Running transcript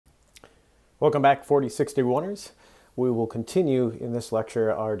Welcome back, 4061ers. We will continue in this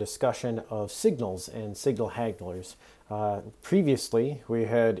lecture our discussion of signals and signal handlers. Previously, we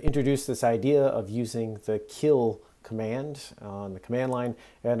had introduced this idea of using the kill command on the command line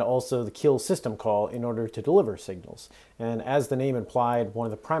and also the kill system call in order to deliver signals. And as the name implied, one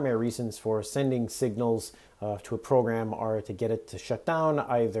of the primary reasons for sending signals to a program are to get it to shut down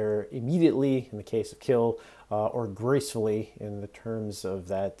either immediately in the case of kill or gracefully in the terms of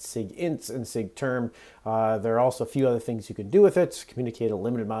that sig int and sig term. There are also a few other things you can do with it: communicate a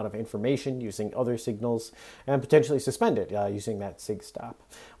limited amount of information using other signals, and potentially suspend it using that sig stop.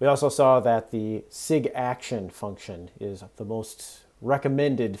 We also saw that the sig action function is the most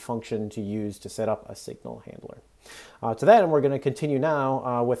recommended function to use to set up a signal handler. To that end, we're going to continue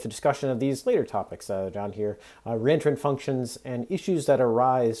now with the discussion of these later topics down here, re-entrant functions and issues that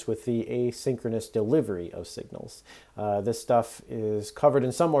arise with the asynchronous delivery of signals. This stuff is covered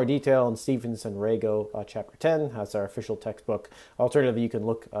in some more detail in Stevens and Rago chapter 10. That's our official textbook. Alternatively, you can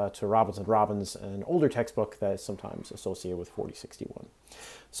look to Robbins and Robbins, an older textbook that is sometimes associated with 4061.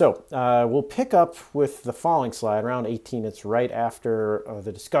 So we'll pick up with the following slide, around 18. It's right after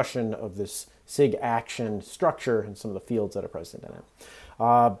the discussion of this sig action structure and some of the fields that are present in it.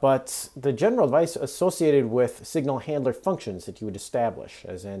 But the general advice associated with signal handler functions that you would establish,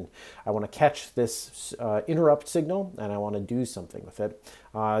 as in, I want to catch this interrupt signal and I want to do something with it.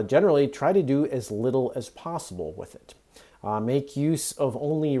 Generally, try to do as little as possible with it. Make use of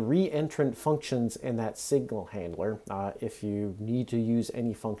only re-entrant functions in that signal handler if you need to use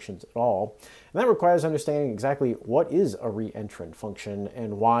any functions at all. And that requires understanding exactly what is a re-entrant function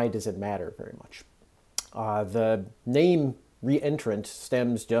and why does it matter very much. The name re-entrant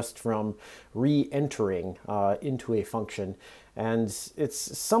stems just from re-entering into a function, and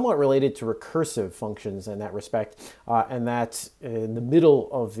it's somewhat related to recursive functions in that respect, and that in the middle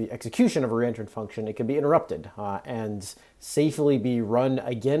of the execution of a re-entrant function, it can be interrupted and safely be run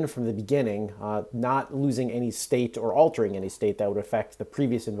again from the beginning, not losing any state or altering any state that would affect the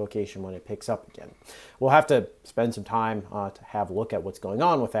previous invocation when it picks up again. We'll have to spend some time to have a look at what's going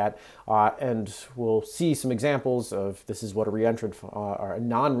on with that, and we'll see some examples of this is what a re-entrant or a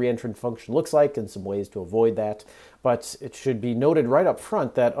non-reentrant function looks like and some ways to avoid that. But it should be noted right up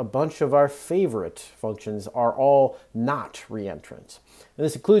front that a bunch of our favorite functions are all not re-entrants. And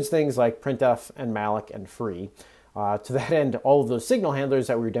this includes things like printf and malloc and free. To that end, all of those signal handlers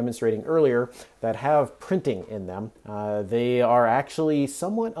that we were demonstrating earlier that have printing in them, they are actually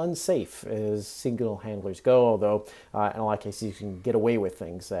somewhat unsafe as signal handlers go, although in a lot of cases you can get away with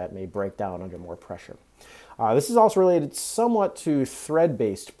things that may break down under more pressure. This is also related somewhat to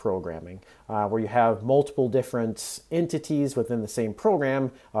thread-based programming, where you have multiple different entities within the same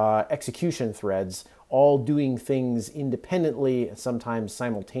program, execution threads, all doing things independently and sometimes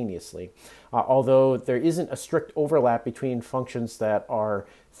simultaneously. Although there isn't a strict overlap between functions that are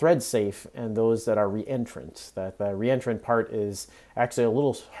thread safe and those that are re-entrant. That the re-entrant part is actually a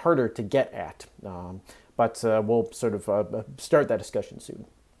little harder to get at, but we'll sort of start that discussion soon.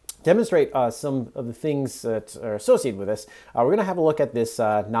 Demonstrate some of the things that are associated with this. We're going to have a look at this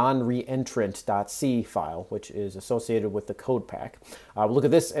non-reentrant.c file, which is associated with the code pack. We'll look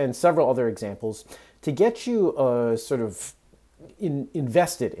at this and several other examples. To get you sort of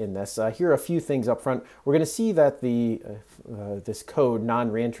invested in this, here are a few things up front. We're going to see that this code,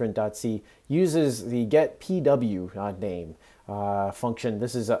 non-reentrant.c, uses the getPW name function.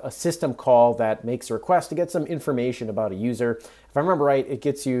 This is a system call that makes a request to get some information about a user. If I remember right, it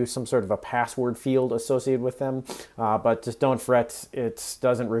gets you some sort of a password field associated with them, but just don't fret, it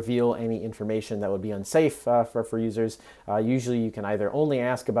doesn't reveal any information that would be unsafe for users. Usually you can either only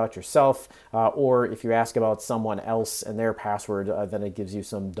ask about yourself, or if you ask about someone else and their password, then it gives you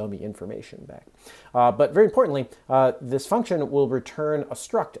some dummy information back. But very importantly, this function will return a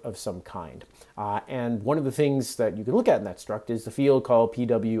struct of some kind. And one of the things that you can look at in that struct is the field called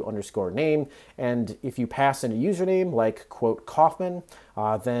pw_name. And if you pass in a username like quote Kaufman,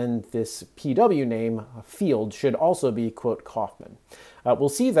 then this pw name field should also be quote Kaufman. We'll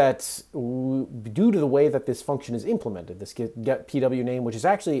see that due to the way that this function is implemented, this getPW name, which is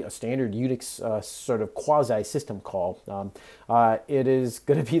actually a standard Unix sort of quasi-system call, it is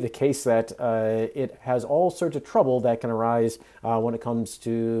going to be the case that it has all sorts of trouble that can arise when it comes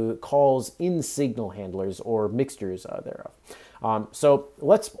to calls in signal handlers or mixtures thereof. So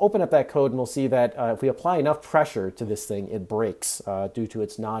let's open up that code and we'll see that if we apply enough pressure to this thing, it breaks due to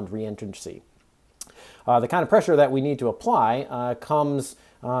its non-reentrancy. The kind of pressure that we need to apply comes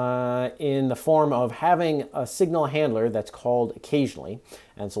in the form of having a signal handler that's called occasionally.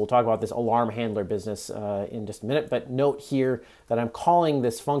 And so we'll talk about this alarm handler business in just a minute, but note here that I'm calling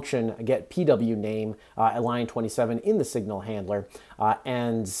this function get PW name at line 27 in the signal handler.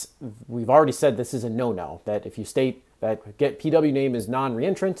 And we've already said this is a no-no, that if you state that get PW name is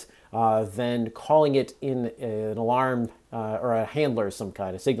non-reentrant, then calling it in an alarm or a handler of some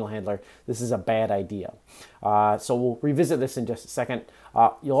kind, a signal handler, this is a bad idea. So we'll revisit this in just a second.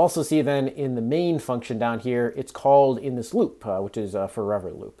 You'll also see then in the main function down here, it's called in this loop, which is a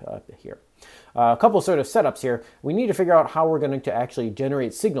forever loop here. A couple sort of setups here. We need to figure out how we're going to actually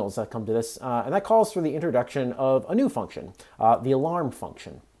generate signals that come to this, and that calls for the introduction of a new function, the alarm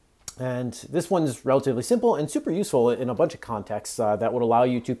function. And this one's relatively simple and super useful in a bunch of contexts that would allow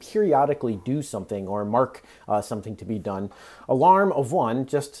you to periodically do something or mark something to be done. Alarm of 1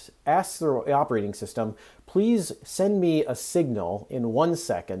 just asks the operating system, please send me a signal in 1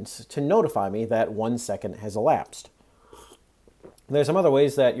 second to notify me that 1 second has elapsed. There's some other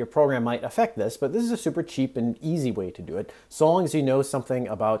ways that your program might affect this, but this is a super cheap and easy way to do it, so long as you know something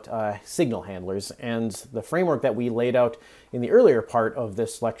about signal handlers. And the framework that we laid out in the earlier part of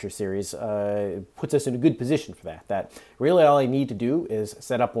this lecture series puts us in a good position for that. That really all I need to do is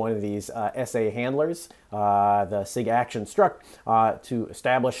set up one of these SA handlers, the sig action struct, to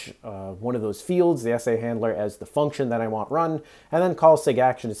establish one of those fields, the SA handler, as the function that I want run, and then call sig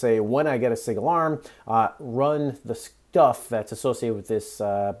action to say when I get a sig alarm, run the stuff that's associated with this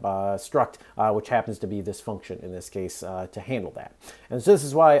struct, which happens to be this function in this case, to handle that. And so this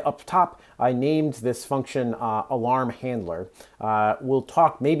is why up top I named this function alarm handler. We'll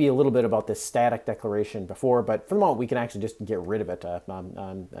talk maybe a little bit about this static declaration before, but for the moment we can actually just get rid of it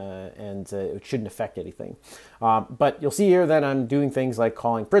and it shouldn't affect anything. But you'll see here that I'm doing things like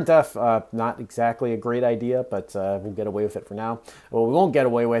calling printf, not exactly a great idea, but we'll get away with it for now. What we won't get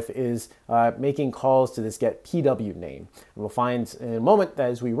away with is making calls to this get PW name. And we'll find in a moment that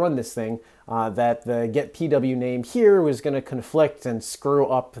as we run this thing that the get PW name here was going to conflict and screw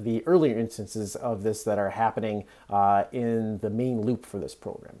up the earlier instances of this that are happening in the main loop for this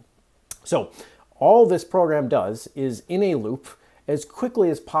program. So all this program does is in a loop as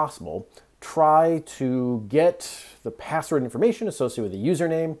quickly as possible try to get the password information associated with the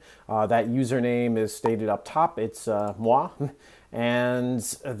username. That username is stated up top, it's moi. And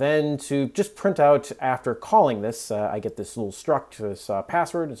then to just print out after calling this, I get this little struct, this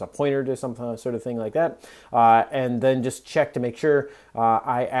password, it's a pointer to some sort of thing like that. And then just check to make sure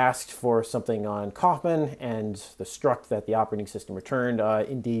I asked for something on Kaufman, and the struct that the operating system returned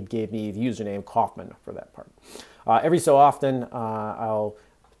indeed gave me the username Kaufman for that part. Every so often, I'll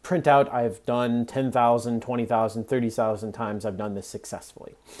print out I've done 10,000, 20,000, 30,000 times I've done this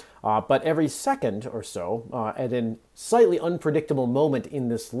successfully. But every second or so, at a slightly unpredictable moment in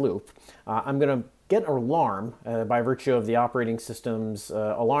this loop, I'm going to get an alarm by virtue of the operating system's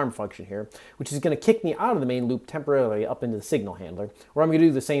alarm function here, which is going to kick me out of the main loop temporarily up into the signal handler, where I'm going to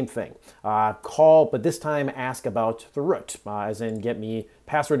do the same thing. Call, but this time ask about the root, as in get me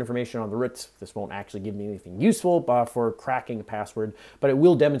password information on the root. This won't actually give me anything useful for cracking a password, but it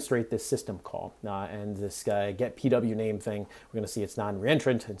will demonstrate this system call. And this get PW name thing, we're going to see it's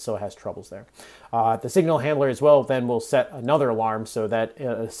non-reentrant, and so it has troubles there. The signal handler as well then will set another alarm so that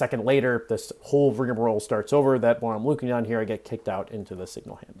a second later this whole rigmarole starts over, that while I'm looking down here I get kicked out into the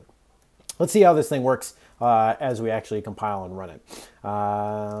signal handler. Let's see how this thing works as we actually compile and run it.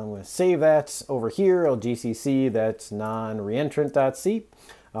 I'm going to save that over here. I'll GCC that's non-reentrant.c.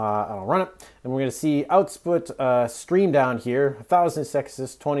 I'll run it, and we're going to see output stream down here, 1,000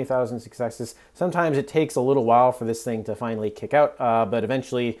 successes, 20,000 successes. Sometimes it takes a little while for this thing to finally kick out, but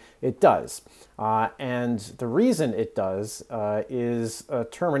eventually it does. And the reason it does is a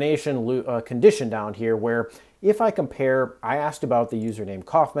termination condition down here where if I compare, I asked about the username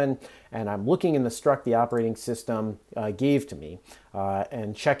Kaufman, and I'm looking in the struct the operating system gave to me,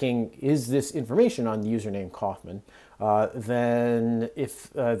 and checking is this information on the username Kaufman, then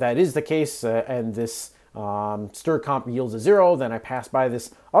if that is the case and this stir comp yields a 0, then I pass by this.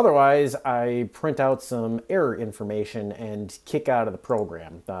 Otherwise, I print out some error information and kick out of the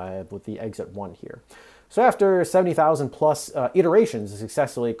program with the exit 1 here. So after 70,000 plus iterations of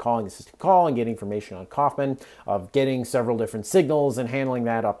successfully calling the system call and getting information on Kaufman, of getting several different signals and handling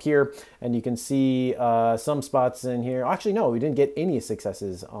that up here, and you can see some spots in here. Actually, no, we didn't get any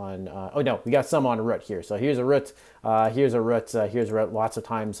successes on, oh no, we got some on a root here. So here's a root, here's a root, here's a root, lots of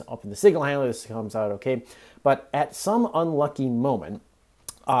times up in the signal handler, this comes out okay. But at some unlucky moment,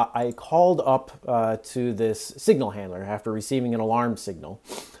 I called up to this signal handler after receiving an alarm signal.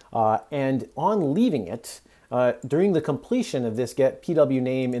 And on leaving it, during the completion of this get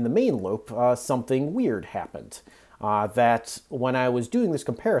PWName in the main loop, something weird happened. That when I was doing this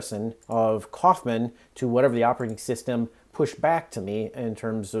comparison of Kaufman to whatever the operating system pushed back to me in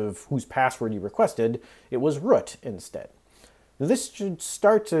terms of whose password you requested, it was root instead. Now, this should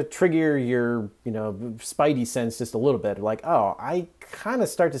start to trigger your, spidey sense just a little bit, like, oh, I kind of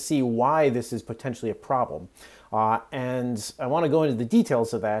start to see why this is potentially a problem. And I want to go into the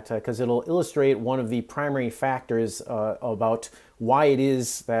details of that because it'll illustrate one of the primary factors about why it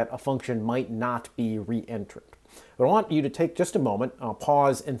is that a function might not be re-entrant. But I want you to take just a moment,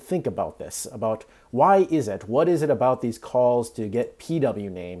 pause and think about this, about why is it, what is it about these calls to get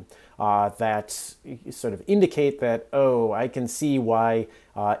PWName that sort of indicate that, oh, I can see why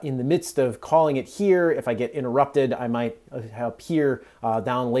in the midst of calling it here, if I get interrupted, I might appear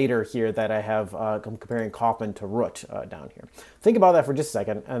down later here that I have, I'm comparing Kaufman to root down here. Think about that for just a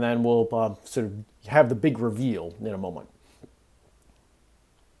second, and then we'll sort of have the big reveal in a moment.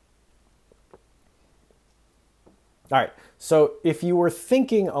 All right, so if you were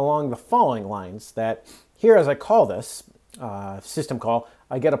thinking along the following lines, that here as I call this system call,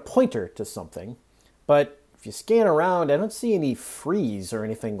 I get a pointer to something, but if you scan around, I don't see any freeze or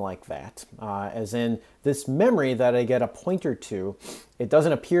anything like that, as in this memory that I get a pointer to, it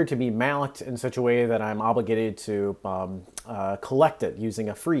doesn't appear to be malloc in such a way that I'm obligated to collect it using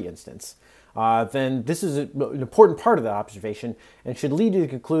a free instance. Then this is an important part of the observation and should lead you to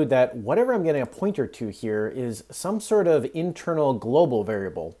conclude that whatever I'm getting a pointer to here is some sort of internal global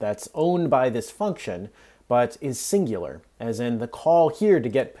variable that's owned by this function but is singular, as in the call here to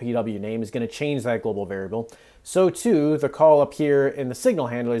get PWName is going to change that global variable. So too, the call up here in the signal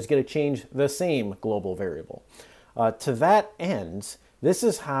handler is going to change the same global variable. To that end, this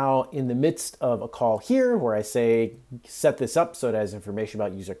is how, in the midst of a call here, where I say, set this up so it has information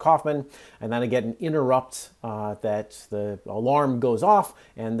about user Kaufman, and then I get an interrupt that the alarm goes off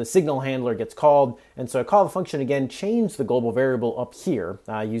and the signal handler gets called. And so I call the function again, change the global variable up here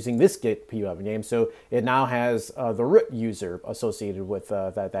using this get PWName. So it now has the root user associated with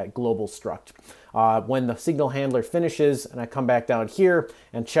that global struct. When the signal handler finishes and I come back down here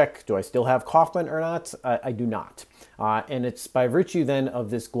and check, do I still have Kaufman or not? I do not. And it's by virtue then of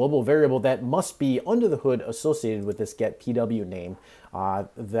this global variable that must be under the hood associated with this get PWName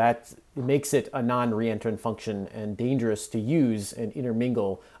that makes it a non-reentrant function and dangerous to use and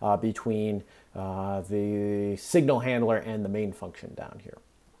intermingle between the signal handler and the main function down here.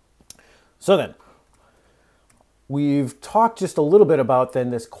 So then, we've talked just a little bit about then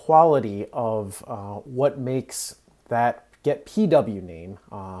this quality of what makes that get PWName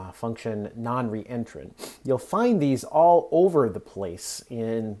function non-reentrant. You'll find these all over the place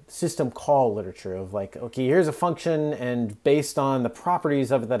in system call literature of like, okay, here's a function and based on the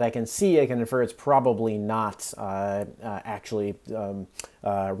properties of it that I can see, I can infer it's probably not actually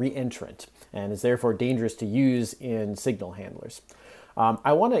reentrant and is therefore dangerous to use in signal handlers.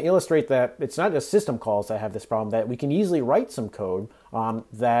 I want to illustrate that it's not just system calls that have this problem, that we can easily write some code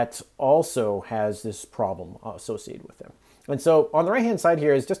that also has this problem associated with them. And so on the right-hand side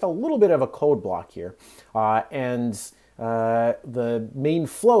here is just a little bit of a code block here. The main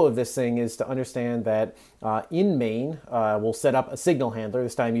flow of this thing is to understand that in main, we'll set up a signal handler,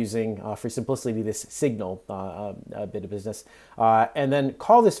 this time using, for simplicity, this signal bit of business, and then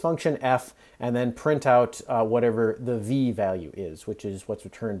call this function f, and then print out whatever the v value is, which is what's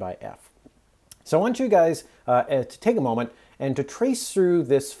returned by f. So I want you guys to take a moment and to trace through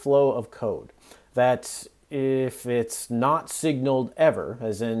this flow of code that if it's not signaled ever,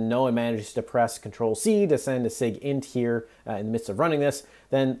 as in no one manages to press Control-C to send a sig int here in the midst of running this,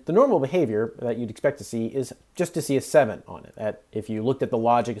 then the normal behavior that you'd expect to see is just to see a 7 on it. If you looked at the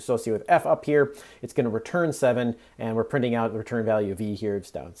logic associated with f up here, it's going to return 7, and we're printing out the return value of v here,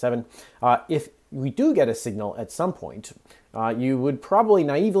 it's down 7. If we do get a signal at some point, you would probably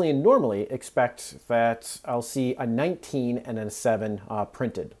naively and normally expect that I'll see a 19 and then a 7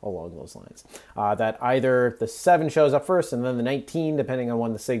 printed along those lines. That either the 7 shows up first and then the 19, depending on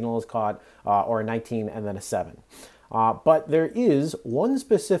when the signal is caught, or a 19 and then a 7. But there is one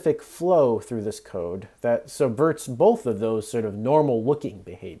specific flow through this code that subverts both of those sort of normal looking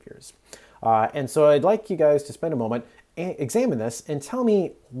behaviors. And so I'd like you guys to spend a moment examine this and tell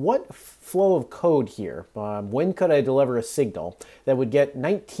me what flow of code here, when could I deliver a signal that would get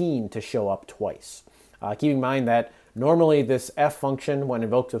 19 to show up twice? Keeping in mind that normally this f function, when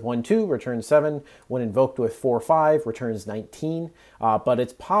invoked with 1, 2, returns 7. When invoked with 4, 5, returns 19. But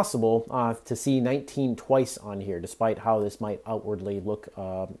it's possible to see 19 twice on here, despite how this might outwardly look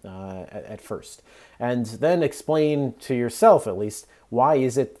at first. And then explain to yourself, at least, why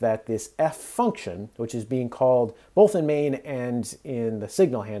is it that this f function, which is being called both in main and in the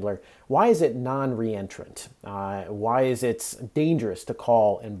signal handler, why is it non-reentrant? Why is it dangerous to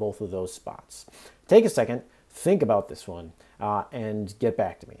call in both of those spots? Take a second, think about this one, and get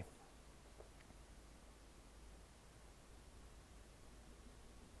back to me.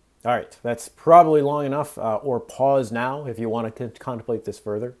 All right, that's probably long enough, or pause now if you want to contemplate this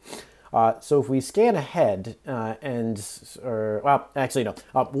further. So if we scan ahead well, actually no,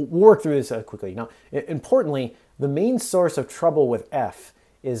 we'll work through this quickly. Now, importantly, the main source of trouble with F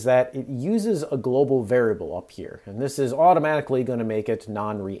is that it uses a global variable up here, and this is automatically going to make it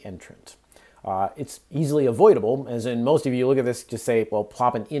non-reentrant. It's easily avoidable, as in most of you look at this, just say, well,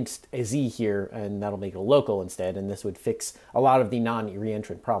 plop an int z here, and that'll make it a local instead, and this would fix a lot of the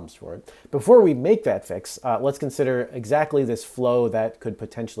non-reentrant problems for it. Before we make that fix, let's consider exactly this flow that could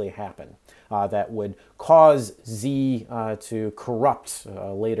potentially happen, that would cause z to corrupt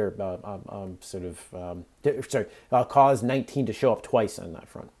later, cause 19 to show up twice on that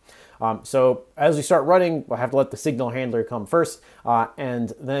front. So as we start running, we'll have to let the signal handler come first,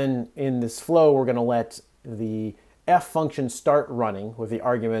 and then in this flow, we're going to let the f function start running with the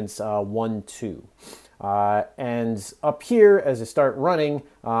arguments 1, 2. And up here, as I start running,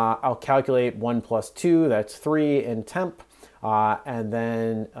 I'll calculate 1 plus 2, that's 3 in temp, and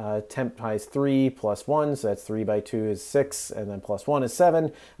then temp times 3 plus 1, so that's 3 by 2 is 6, and then plus 1 is 7,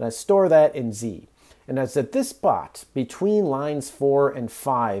 and I store that in z. And it's at this spot, between lines 4 and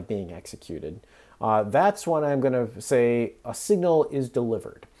 5 being executed, that's when I'm going to say a signal is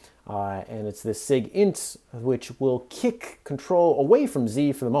delivered. And it's this sig int, which will kick control away from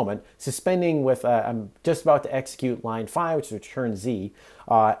z for the moment, suspending with, I'm just about to execute line 5, which returns z,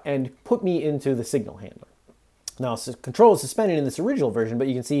 and put me into the signal handler. Now, control is suspended in this original version, but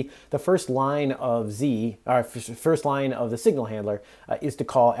you can see the first line of first line of the signal handler is to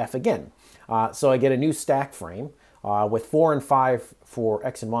call f again. So I get a new stack frame with 4 and 5 for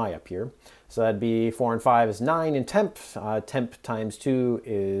x and y up here. So that'd be 4 and 5 is 9 in temp. Temp times 2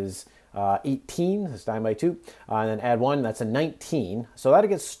 is 18, that's 9 by 2. And then add 1, that's a 19. So that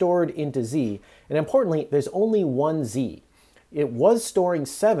gets stored into z. And importantly, there's only one z. It was storing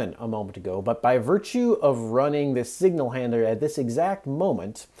 7 a moment ago, but by virtue of running this signal handler at this exact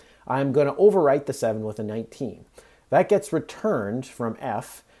moment, I'm going to overwrite the 7 with a 19. That gets returned from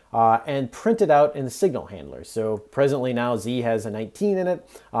f and printed out in the signal handler. So presently now z has a 19 in it,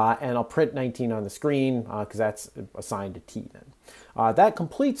 and I'll print 19 on the screen because that's assigned to t then. That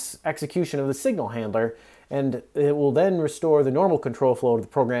completes execution of the signal handler, and it will then restore the normal control flow to the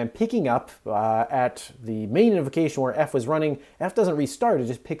program, picking up at the main invocation where f was running. F doesn't restart, it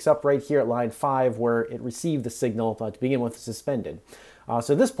just picks up right here at line 5 where it received the signal to begin with suspended.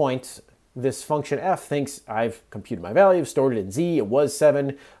 So at this point, this function f thinks I've computed my value, stored it in z, it was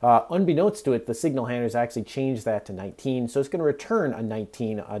 7. Unbeknownst to it, the signal handler's actually changed that to 19, so it's going to return a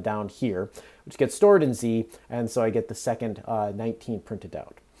 19 down here, which gets stored in z, and so I get the second 19 printed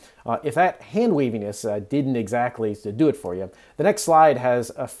out. If that hand waviness didn't exactly do it for you, the next slide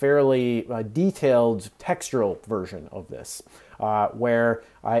has a fairly detailed textural version of this, where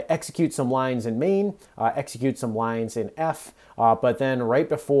I execute some lines in main, execute some lines in F, but then right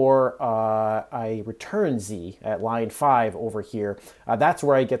before I return Z at line 5 over here, that's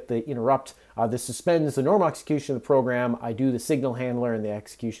where I get the interrupt. This suspends the normal execution of the program. I do the signal handler and the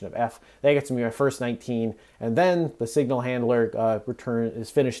execution of F. That gets me my first 19, and then the signal handler return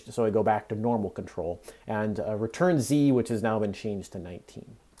is finished, so I go back to normal control and return Z, which has now been changed to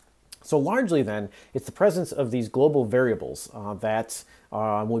 19. So largely then, it's the presence of these global variables that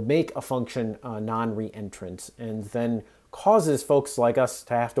would make a function non-reentrant, and then causes folks like us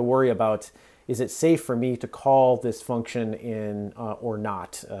to have to worry about, is it safe for me to call this function in or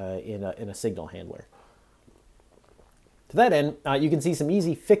not in a signal handler? To that end, you can see some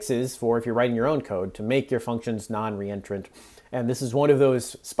easy fixes for if you're writing your own code to make your functions non-reentrant. And this is one of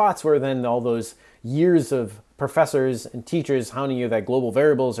those spots where then all those years of professors and teachers hounding you that global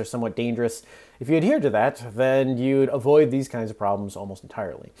variables are somewhat dangerous. If you adhere to that, then you'd avoid these kinds of problems almost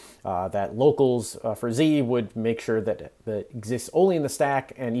entirely. That locals for Z would make sure that it exists only in the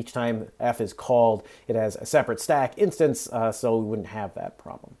stack, and each time F is called, it has a separate stack instance, so we wouldn't have that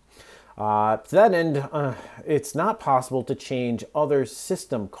problem. To that end, it's not possible to change other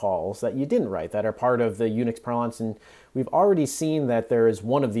system calls that you didn't write that are part of the Unix parlance, and we've already seen that there is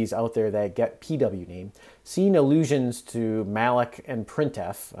one of these out there that get PW name. Seen allusions to malloc and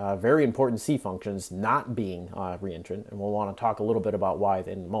printf, very important C functions, not being reentrant, and we'll want to talk a little bit about why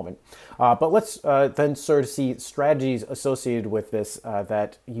in a moment. But let's then sort of see strategies associated with this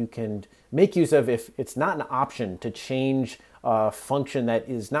that you can make use of if it's not an option to change a function that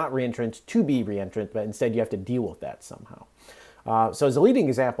is not reentrant to be reentrant, but instead you have to deal with that somehow. So as a leading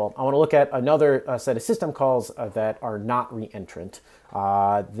example, I want to look at another set of system calls that are not reentrant.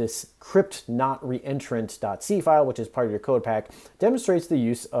 This crypt not reentrant.c file, which is part of your code pack, demonstrates the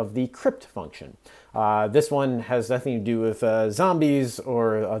use of the crypt function. This one has nothing to do with zombies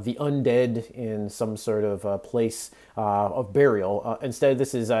or the undead in some sort of place of burial. Instead,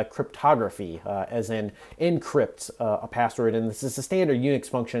 this is cryptography, as in encrypt a password. And this is a standard Unix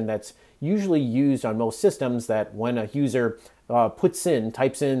function that's usually used on most systems, that when a user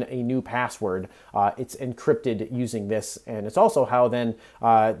types in a new password, it's encrypted using this. And it's also how then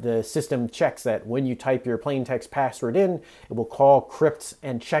the system checks that when you type your plain text password in, it will call crypt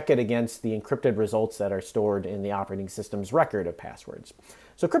and check it against the encrypted results that are stored in the operating system's record of passwords.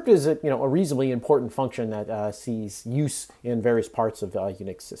 So crypt is a reasonably important function that sees use in various parts of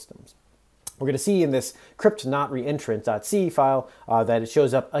Unix systems. We're going to see in this crypt not reentrant.c file that it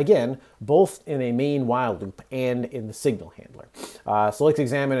shows up again both in a main while loop and in the signal handler. So let's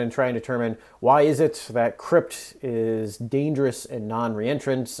examine and try and determine why is it that crypt is dangerous and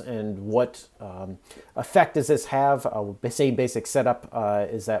non-reentrant, and what effect does this have. The same basic setup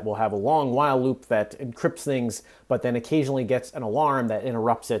is that we'll have a long while loop that encrypts things, but then occasionally gets an alarm that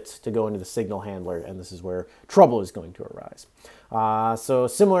interrupts it to go into the signal handler, and this is where trouble is going to arise. So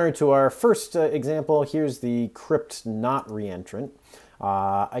similar to our first example, here's the crypt not reentrant.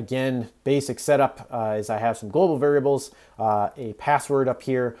 Again, basic setup is I have some global variables, a password up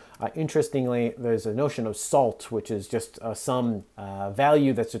here. Interestingly, there's a notion of salt, which is just some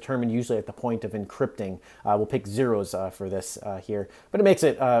value that's determined usually at the point of encrypting. We'll pick zeros for this here, but it makes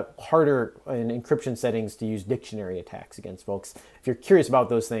it harder in encryption settings to use dictionary attacks against folks. If you're curious about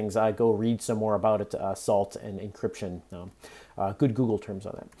those things, go read some more about it, salt and encryption. Good Google terms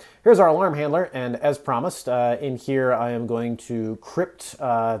on that. Here's our alarm handler, and as promised, in here I am going to crypt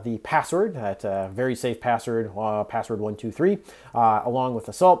the password, that very safe password, password 123, along with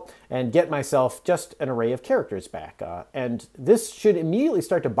the salt, and get myself just an array of characters back. And this should immediately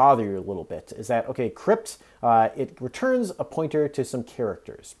start to bother you a little bit, is that, okay, crypt, it returns a pointer to some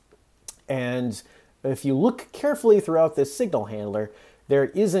characters. And if you look carefully throughout this signal handler, there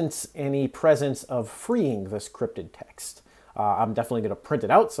isn't any presence of freeing this crypted text. I'm definitely going to print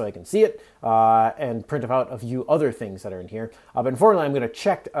it out so I can see it, and print out a few other things that are in here. But importantly, I'm going to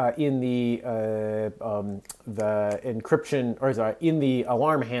check in the encryption, or sorry, in the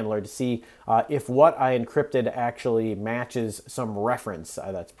alarm handler to see if what I encrypted actually matches some reference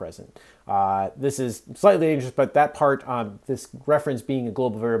that's present. This is slightly dangerous, but that part, this reference being a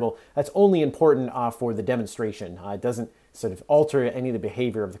global variable, that's only important for the demonstration. It doesn't sort of alter any of the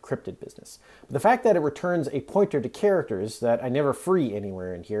behavior of the crypted business. But the fact that it returns a pointer to characters that I never free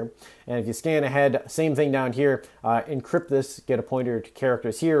anywhere in here, and if you scan ahead, same thing down here, encrypt this, get a pointer to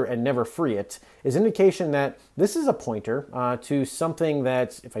characters here, and never free it, is indication that this is a pointer to something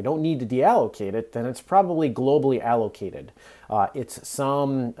that, if I don't need to deallocate it, then it's probably globally allocated. It's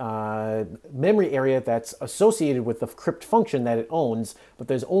some memory area that's associated with the crypt function that it owns, but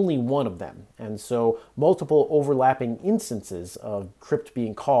there's only one of them. And so multiple overlapping instances of crypt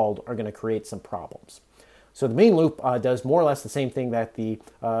being called are going to create some problems. So the main loop does more or less the same thing that the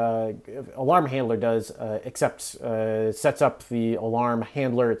alarm handler does, except sets up the alarm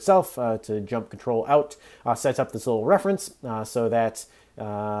handler itself to jump control out, sets up this little reference so that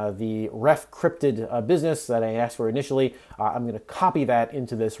the ref crypted business that I asked for initially, I'm going to copy that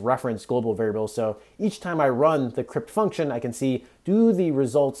into this reference global variable. So each time I run the crypt function, I can see, do the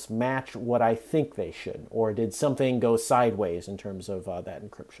results match what I think they should, or did something go sideways in terms of that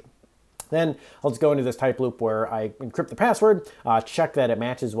encryption? Then I'll just go into this type loop where I encrypt the password, check that it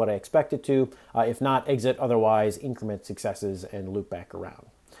matches what I expect it to. If not, exit, otherwise increment successes and loop back around.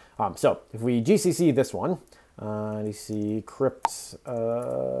 So if we GCC this one, you see crypt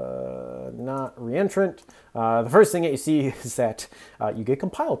not reentrant. The first thing that you see is that you get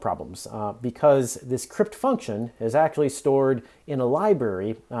compile problems because this crypt function is actually stored in a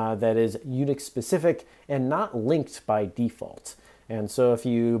library that is Unix specific and not linked by default. And so if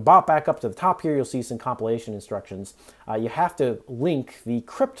you bop back up to the top here, you'll see some compilation instructions. You have to link the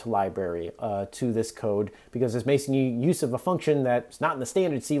crypt library to this code because it's making use of a function that's not in the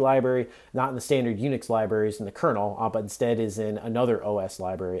standard C library, not in the standard Unix libraries in the kernel, but instead is in another OS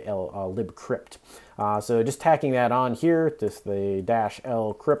library, libcrypt. So just tacking that on here, just the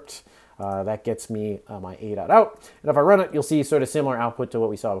 -l crypt, that gets me my a.out. And if I run it, you'll see sort of similar output to what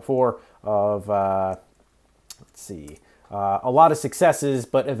we saw before of, let's see, a lot of successes,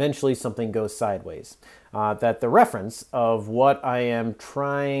 but eventually something goes sideways. That the reference of what I am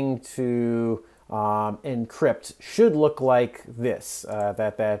trying to encrypt should look like this,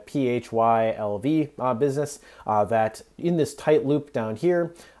 that PHYLV business, that in this tight loop down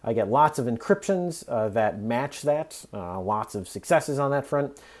here, I get lots of encryptions that match that, lots of successes on that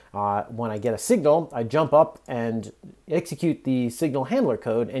front. When I get a signal, I jump up and execute the signal handler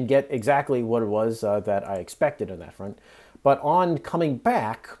code and get exactly what it was that I expected on that front. But on coming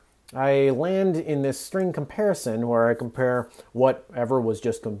back, I land in this string comparison where I compare whatever was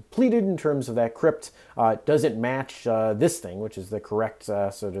just completed in terms of that crypt. Does it match this thing, which is the correct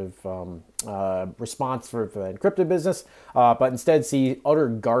sort of response for the encrypted business, but instead see utter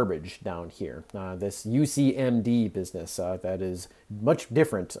garbage down here, this UCMD business that is much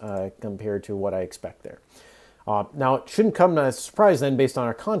different compared to what I expect there. Now, it shouldn't come as a surprise then, based on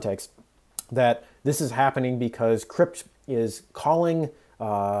our context, that this is happening because crypt is calling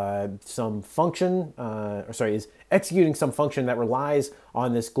some function, is executing some function that relies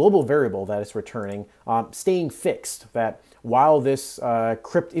on this global variable that it's returning, staying fixed, that while this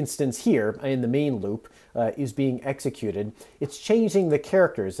crypt instance here in the main loop is being executed, it's changing the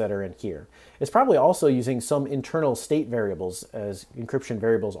characters that are in here. It's probably also using some internal state variables, as encryption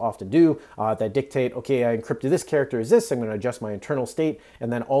variables often do, that dictate, okay, I encrypted this character as this, I'm going to adjust my internal state,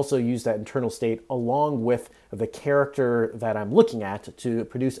 and then also use that internal state along with the character that I'm looking at to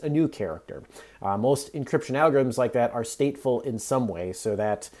produce a new character. Most encryption algorithms like that are stateful in some way, so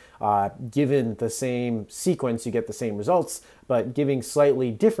that given the same sequence, you get the same results, but giving slightly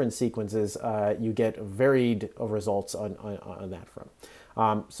different sequences, you get varied results on that front.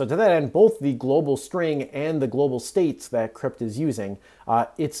 So to that end, both the global string and the global states that crypt is using,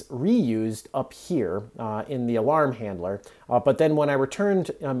 it's reused up here in the alarm handler. But then when I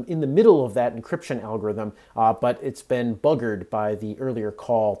returned in the middle of that encryption algorithm, but it's been buggered by the earlier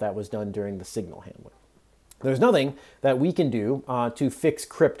call that was done during the signal handler. There's nothing that we can do to fix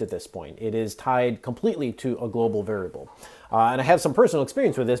crypt at this point. It is tied completely to a global variable. And I have some personal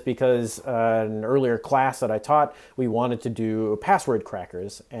experience with this because in an earlier class that I taught, we wanted to do password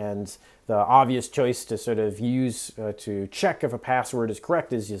crackers. And the obvious choice to sort of use to check if a password is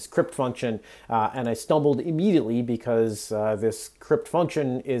correct is this crypt function. And I stumbled immediately because this crypt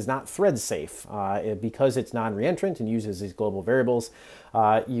function is not thread safe. Because it's non-reentrant and uses these global variables,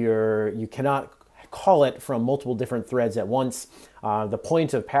 you cannot call it from multiple different threads at once. The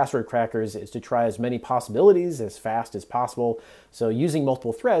point of password crackers is to try as many possibilities as fast as possible. So using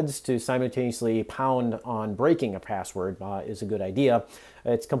multiple threads to simultaneously pound on breaking a password is a good idea.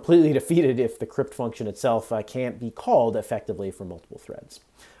 It's completely defeated if the crypt function itself can't be called effectively from multiple threads.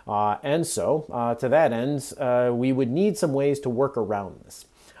 And so to that end, we would need some ways to work around this.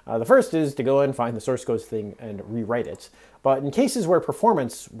 The first is to go and find the source code thing and rewrite it. But in cases where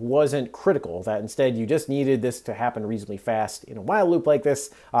performance wasn't critical, that instead you just needed this to happen reasonably fast in a while loop like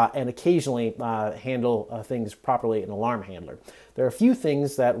this, and occasionally handle things properly in an alarm handler, there are a few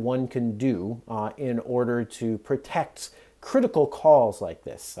things that one can do in order to protect critical calls like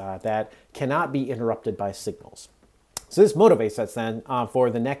this that cannot be interrupted by signals. So this motivates us then for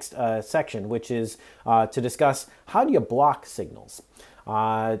the next section, which is to discuss how do you block signals.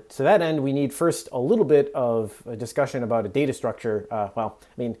 To that end, we need first a little bit of a discussion about a data structure.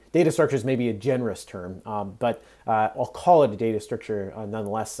 Data structure is maybe a generous term, but I'll call it a data structure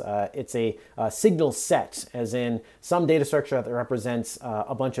nonetheless. It's a signal set, as in some data structure that represents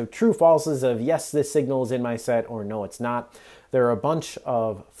a bunch of true falses of yes, this signal is in my set, or no, it's not. There are a bunch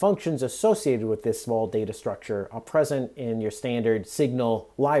of functions associated with this small data structure present in your standard signal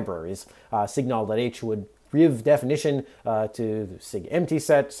libraries. Signal.h would give definition to sig empty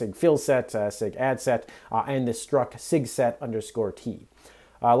set, sig fill set, sig add set, and this struct sig set underscore t.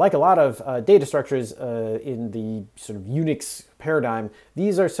 Like a lot of data structures in the sort of Unix paradigm,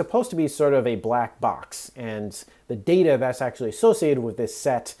 these are supposed to be sort of a black box, and the data that's actually associated with this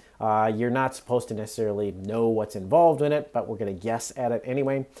set, you're not supposed to necessarily know what's involved in it, but we're going to guess at it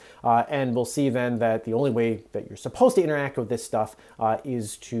anyway. And we'll see then that the only way that you're supposed to interact with this stuff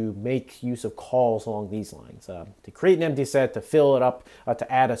is to make use of calls along these lines. To create an empty set, to fill it up,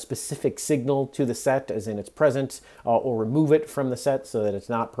 to add a specific signal to the set as in it's present, or remove it from the set so that it's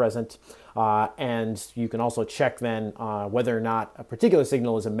not present. And you can also check then whether or not a particular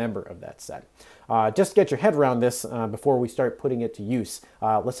signal is a member of that set. Just to get your head around this before we start putting it to use,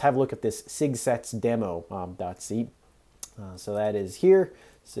 let's have a look at this sigsetsdemo.c. So that is here,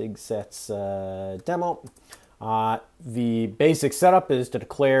 sigsets The basic setup is to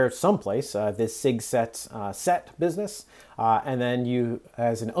declare someplace this sigset set business. And then you,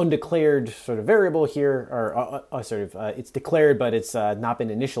 as an undeclared sort of variable here, or it's declared, but it's not been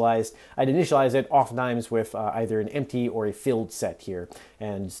initialized. I'd initialize it oftentimes with either an empty or a filled set here.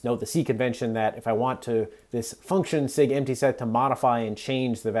 And note the C convention that if I want to this function sig empty set to modify and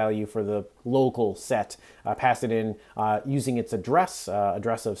change the value for the local set, pass it in using its address,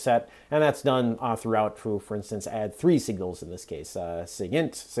 address of set, and that's done throughout to, for instance, add 3 signals in this case, sig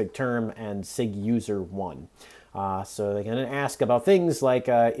int, sig term, and sig user1. So they're going to ask about things like,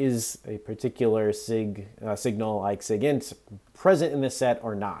 is a particular signal like sig int present in this set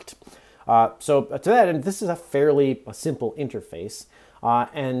or not? So to that end, this is a fairly simple interface.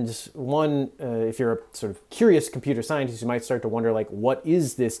 And one, if you're a sort of curious computer scientist, you might start to wonder, like, what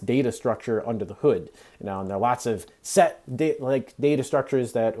is this data structure under the hood? You know, and there are lots of set data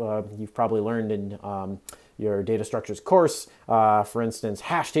structures that you've probably learned in your data structures course. For instance,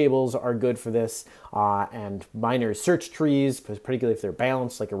 hash tables are good for this, and binary search trees, particularly if they're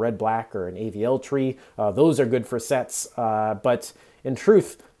balanced, like a red-black or an AVL tree. Those are good for sets, but in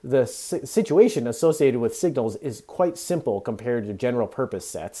truth, the situation associated with signals is quite simple compared to general purpose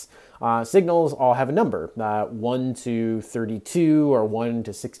sets. Signals all have a number, 1 to 32 or 1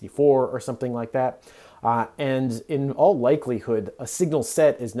 to 64 or something like that. And in all likelihood, a signal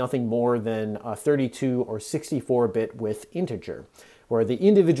set is nothing more than a 32 or 64-bit width integer, where the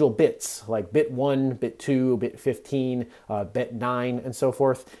individual bits, like bit 1, bit 2, bit 15, bit 9, and so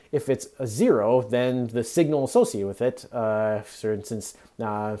forth, if it's a 0, then the signal associated with it, for instance,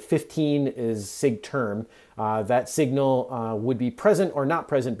 15 is sig term, that signal would be present or not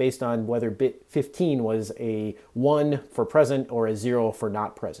present based on whether bit 15 was a 1 for present or a 0 for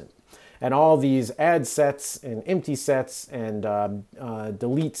not present. And all these add sets and empty sets and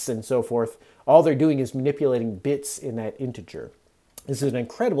deletes and so forth, all they're doing is manipulating bits in that integer. This is an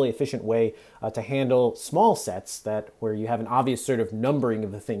incredibly efficient way to handle small sets where you have an obvious sort of numbering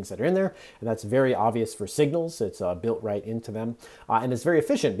of the things that are in there, and that's very obvious for signals. It's built right into them, and it's very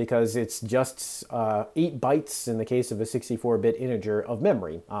efficient because it's just 8 bytes in the case of a 64-bit integer of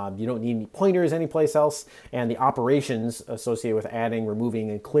memory. You don't need any pointers anyplace else, and the operations associated with adding, removing,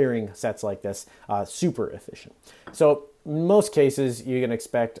 and clearing sets like this, super efficient. So in most cases, you're going to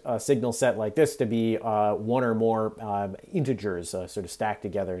expect a signal set like this to be 1 or more integers sort of stacked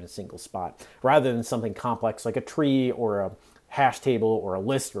together in a single spot, rather than something complex like a tree or a hash table or a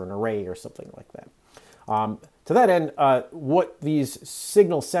list or an array or something like that. To that end, what these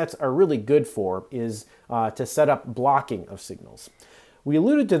signal sets are really good for is to set up blocking of signals. We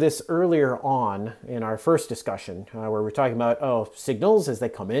alluded to this earlier on in our first discussion, where we're talking about, signals as they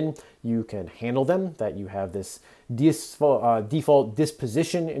come in, you can handle them, that you have this default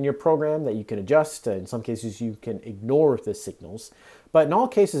disposition in your program that you can adjust. In some cases, you can ignore the signals. But in all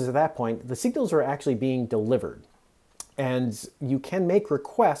cases at that point, the signals are actually being delivered. And you can make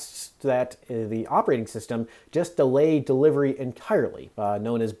requests that the operating system just delay delivery entirely,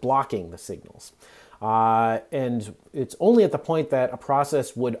 known as blocking the signals. And it's only at the point that a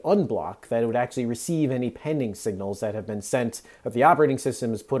process would unblock that it would actually receive any pending signals that have been sent, that the operating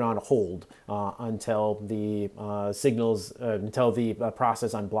system is put on hold until the until the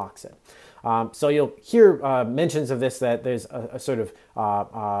process unblocks it. So you'll hear mentions of this, that there's a sort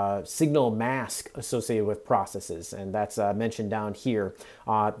of signal mask associated with processes, and that's mentioned down here,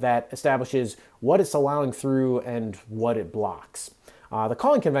 that establishes what it's allowing through and what it blocks. The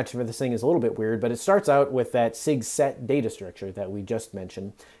calling convention for this thing is a little bit weird, but it starts out with that sig set data structure that we just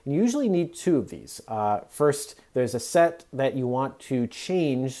mentioned. And you usually need 2 of these. First, there's a set that you want to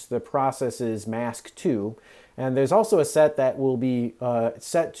change the process's mask to, and there's also a set that will be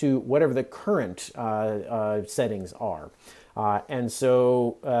set to whatever the current settings are. And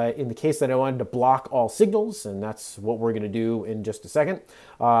so in the case that I wanted to block all signals, and that's what we're going to do in just a second,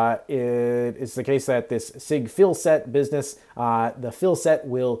 it's the case that this sig fill set business, the fill set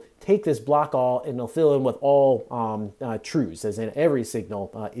will take this block all and it'll fill in with all trues, as in every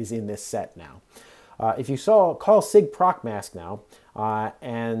signal is in this set now. If you call sig proc mask now,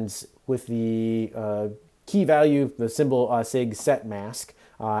 and with the key value, the symbol sig set mask,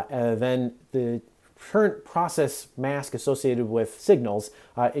 then the current process mask associated with signals,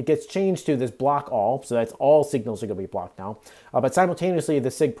 it gets changed to this block all, so that's all signals are going to be blocked now. But simultaneously, the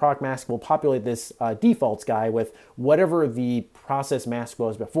sig proc mask will populate this defaults guy with whatever the process mask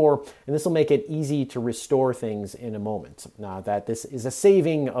was before, and this will make it easy to restore things in a moment. That this is a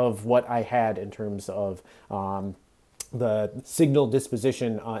saving of what I had in terms of the signal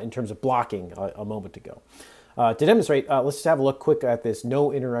disposition in terms of blocking a moment ago. To demonstrate, let's just have a look quick at this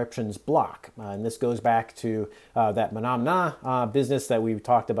no interruptions block. And this goes back to that manamna business that we've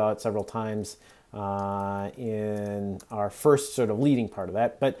talked about several times. in our first sort of leading part of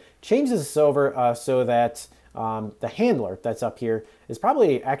that, but changes this over so that the handler that's up here is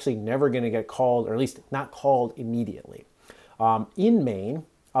probably actually never going to get called, or at least not called immediately. In main,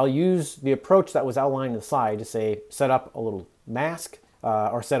 I'll use the approach that was outlined on the slide to say set up a little mask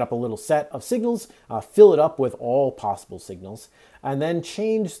or set up a little set of signals, fill it up with all possible signals, and then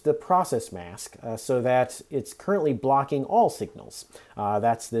change the process mask so that it's currently blocking all signals.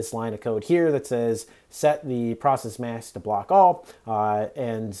 That's this line of code here that says set the process mask to block all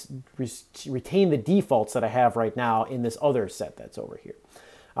and retain the defaults that I have right now in this other set that's over here.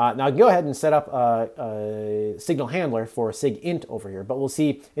 Now I can go ahead and set up a signal handler for SIG_int over here, but we'll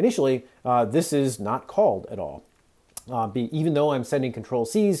see initially this is not called at all. Even though I'm sending control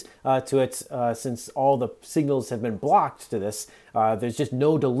C's to it, since all the signals have been blocked to this, there's just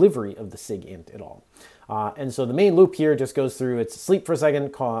no delivery of the SIG_int at all. And so the main loop here just goes through its sleep for a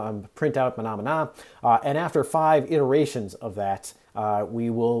second, print out mana, and after 5 iterations of that, we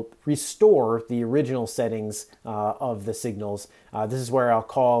will restore the original settings of the signals. This is where I'll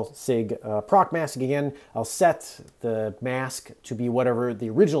call sig proc mask again. I'll set the mask to be whatever the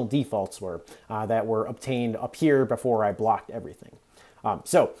original defaults were that were obtained up here before I blocked everything.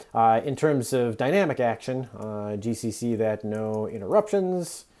 In terms of dynamic action, GCC that no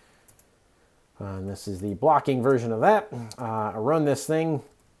interruptions. And this is the blocking version of that. I run this thing.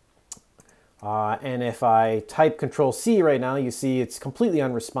 And if I type Control C right now, you see it's completely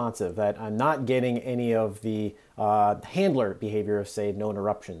unresponsive, that I'm not getting any of the handler behavior of, say, no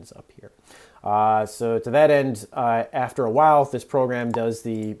interruptions up here. So to that end, after a while, this program does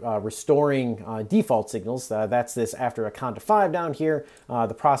the restoring default signals. That's this after a count of 5 down here.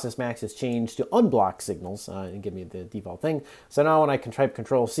 The process max is changed to unblock signals and give me the default thing. So now when I can type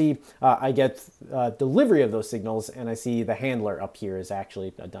Control C, I get delivery of those signals, and I see the handler up here is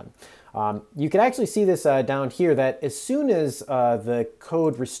actually done. You can actually see this down here, that as soon as the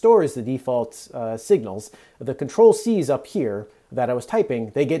code restores the default signals, the Control C's up here that I was typing,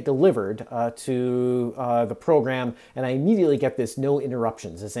 they get delivered to the program, and I immediately get this no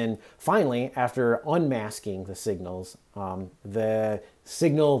interruptions, as in finally, after unmasking the signals, the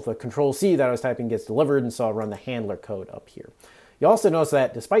Control C that I was typing gets delivered, and so I'll run the handler code up here. You also notice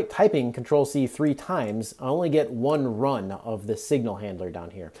that despite typing Control C 3 times, I only get 1 run of the signal handler down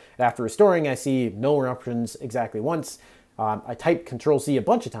here. After restoring, I see no interruptions exactly once. I typed Control C a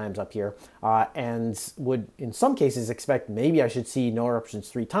bunch of times up here and would, in some cases, expect maybe I should see no interruptions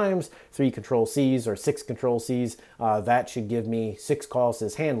 3 times, 3 Control C's or 6 Control C's. That should give me 6 calls to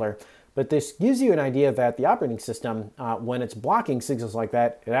this handler. But this gives you an idea that the operating system, when it's blocking signals like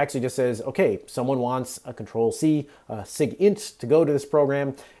that, it actually just says, okay, someone wants a Control C, SIG_int to go to this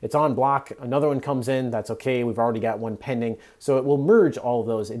program. It's on block. Another one comes in. That's okay. We've already got one pending. So it will merge all of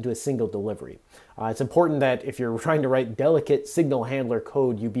those into a single delivery. It's important that if you're trying to write delicate signal handler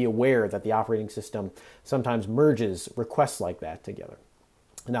code, you be aware that the operating system sometimes merges requests like that together.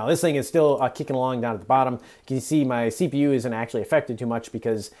 Now this thing is still kicking along down at the bottom. You can see my CPU isn't actually affected too much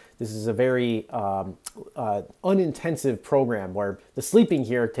because this is a very unintensive program where the sleeping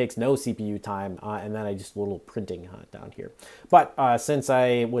here takes no CPU time, and then I just a little printing down here. But since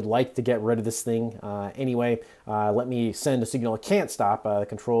I would like to get rid of this thing anyway, let me send a signal it can't stop,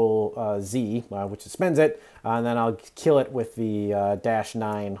 Control Z, which suspends it, and then I'll kill it with the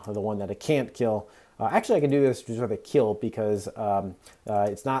 -9, or the one that it can't kill. Actually, I can do this just with a kill because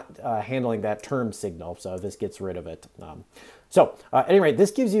it's not handling that term signal, so this gets rid of it. At any rate, this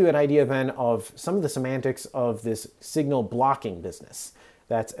gives you an idea then of some of the semantics of this signal blocking business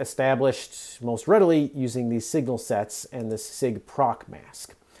that's established most readily using these signal sets and this sig proc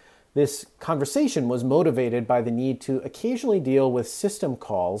mask. This conversation was motivated by the need to occasionally deal with system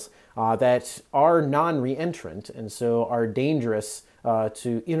calls that are non-reentrant and so are dangerous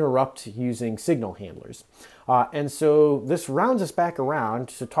to interrupt using signal handlers. And so this rounds us back around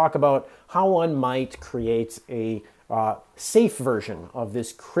to talk about how one might create a safe version of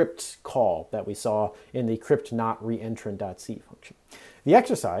this crypt call that we saw in the crypt not reentrant.c function. The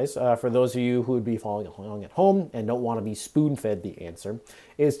exercise, for those of you who would be following along at home and don't want to be spoon-fed the answer,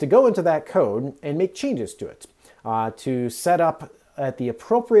 is to go into that code and make changes to it to set up at the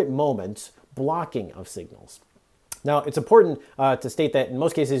appropriate moment blocking of signals. Now, it's important to state that in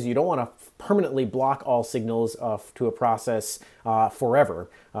most cases, you don't want to permanently block all signals to a process forever.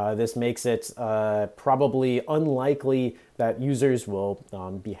 This makes it probably unlikely that users will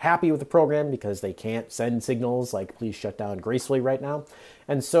be happy with the program because they can't send signals like please shut down gracefully right now.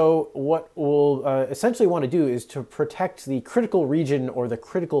 And so what we'll essentially want to do is to protect the critical region or the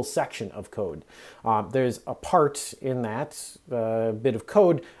critical section of code. There's a part in that bit of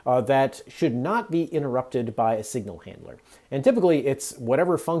code that should not be interrupted by a signal handler. And typically it's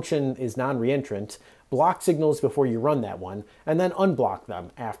whatever function is non-reentrant, block signals before you run that one, and then unblock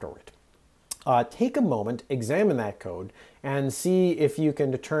them afterward. Take a moment, examine that code, and see if you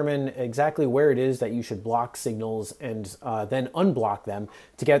can determine exactly where it is that you should block signals and then unblock them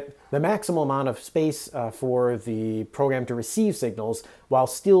to get the maximal amount of space for the program to receive signals while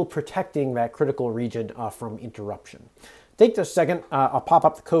still protecting that critical region from interruption. Take just a second, I'll pop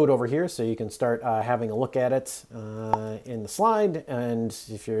up the code over here so you can start having a look at it in the slide. And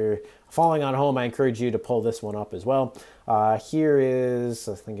if you're following on home, I encourage you to pull this one up as well. Here is,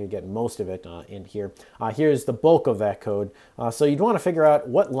 I think you get most of it in here. Here's the bulk of that code. So you'd want to figure out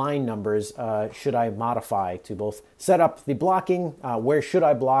what line numbers should I modify to both set up the blocking, where should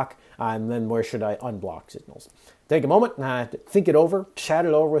I block, and then where should I unblock signals. Take a moment, think it over, chat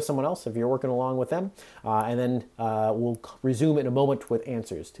it over with someone else if you're working along with them, and then we'll resume in a moment with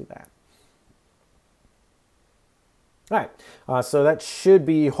answers to that. All right, so that should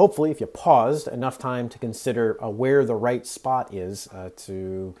be, hopefully, if you paused, enough time to consider where the right spot is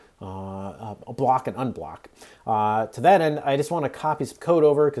to block and unblock. To that end, I just want to copy some code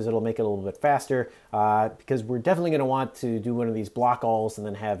over because it'll make it a little bit faster because we're definitely going to want to do one of these block alls and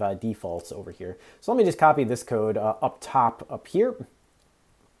then have defaults over here. So let me just copy this code up top up here.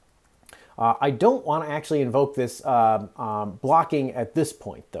 I don't want to actually invoke this blocking at this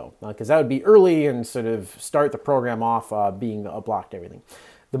point, though, because that would be early and sort of start the program off being blocked everything.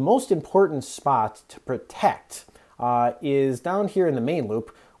 The most important spot to protect is down here in the main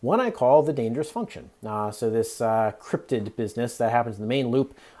loop, one I call the dangerous function. So this cryptid business that happens in the main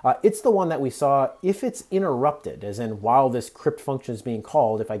loop, it's the one that we saw if it's interrupted, as in while this crypt function is being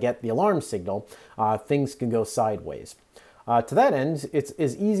called, if I get the alarm signal, things can go sideways. To that end, it's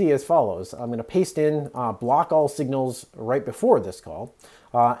as easy as follows. I'm going to paste in block all signals right before this call,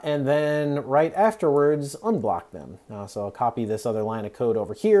 and then right afterwards unblock them. So I'll copy this other line of code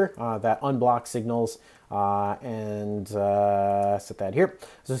over here that unblocks signals and set that here.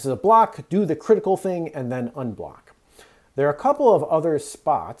 So this is a block, do the critical thing, and then unblock. There are a couple of other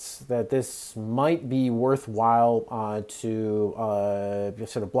spots that this might be worthwhile to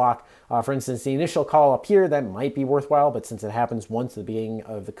sort of block. For instance, the initial call up here, that might be worthwhile, but since it happens once at the beginning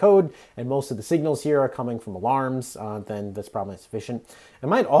of the code, and most of the signals here are coming from alarms, then that's probably sufficient. I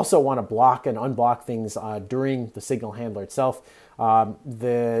might also want to block and unblock things during the signal handler itself.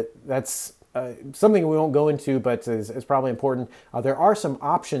 That's something we won't go into, but is probably important. There are some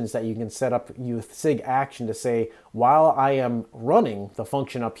options that you can set up with SIG action to say, while I am running the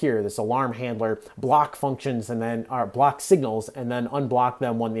function up here, this alarm handler, block functions and then block signals and then unblock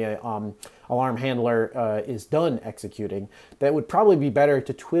them when the alarm handler is done executing. That would probably be better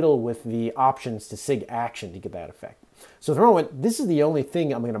to twiddle with the options to SIG action to get that effect. So at the moment, this is the only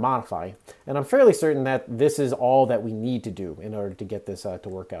thing I'm going to modify, and I'm fairly certain that this is all that we need to do in order to get this to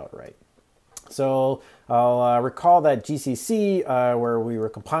work out right. So I'll recall that GCC where we were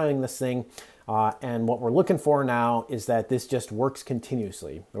compiling this thing, and what we're looking for now is that this just works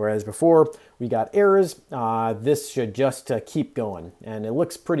continuously. Whereas before we got errors, this should just keep going. And it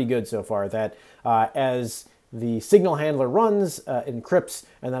looks pretty good so far that as the signal handler runs, encrypts,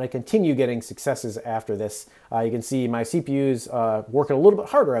 and then I continue getting successes after this. You can see my CPU's working a little bit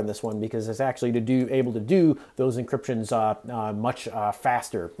harder on this one because it's actually able to do those encryptions much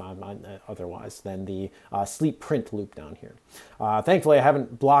faster otherwise than the sleep print loop down here. Thankfully, I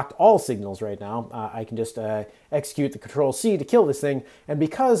haven't blocked all signals right now. I can just execute the Control-C to kill this thing, and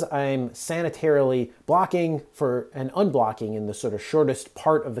because I'm sanitarily blocking and unblocking in the sort of shortest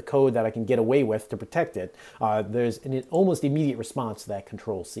part of the code that I can get away with to protect it, there's an almost immediate response to that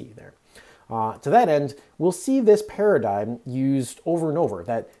Control-C there. To that end, we'll see this paradigm used over and over,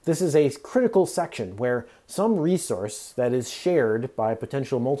 that this is a critical section where some resource that is shared by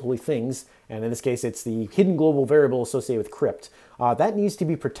potential multiple things, and in this case it's the hidden global variable associated with crypt, that needs to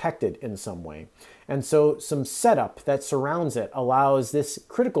be protected in some way. And so some setup that surrounds it allows this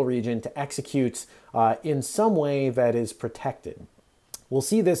critical region to execute in some way that is protected. We'll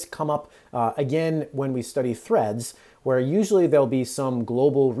see this come up again when we study threads, where usually there'll be some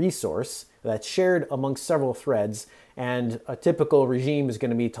global resource that's shared amongst several threads, and a typical regime is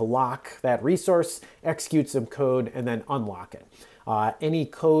going to be to lock that resource, execute some code, and then unlock it. Any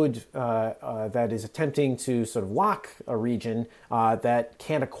code that is attempting to sort of lock a region that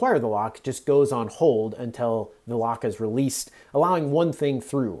can't acquire the lock just goes on hold until the lock is released, allowing one thing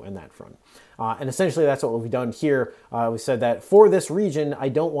through in that front. And essentially that's what we've done here. We said that for this region, I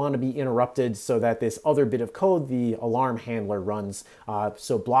don't want to be interrupted so that this other bit of code, the alarm handler, runs.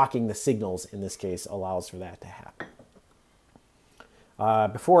 So blocking the signals in this case allows for that to happen.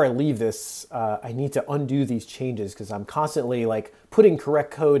 Before I leave this, I need to undo these changes because I'm constantly like putting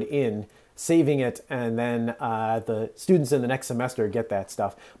correct code in, saving it, and then the students in the next semester get that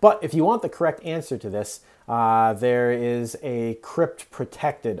stuff. But if you want the correct answer to this, there is a crypt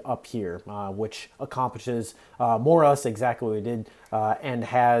protected up here, which accomplishes more or less exactly what we did, and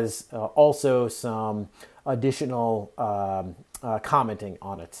has also some additional commenting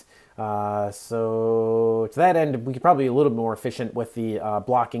on it. So to that end, we could probably be a little bit more efficient with the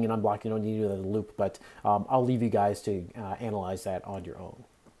blocking and unblocking. You don't need to do the loop, but I'll leave you guys to analyze that on your own.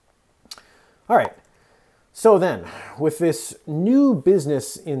 All right. So then, with this new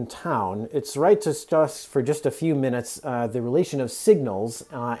business in town, it's right to discuss for just a few minutes the relation of signals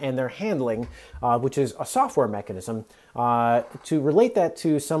and their handling, which is a software mechanism, to relate that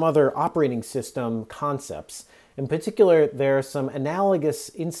to some other operating system concepts. In particular, there are some analogous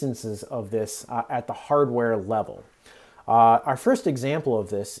instances of this at the hardware level. Our first example of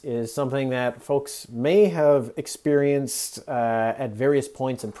this is something that folks may have experienced at various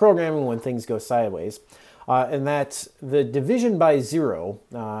points in programming when things go sideways. And that the division by zero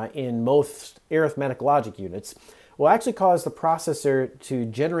in most arithmetic logic units will actually cause the processor to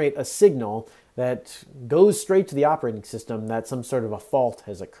generate a signal that goes straight to the operating system that some sort of a fault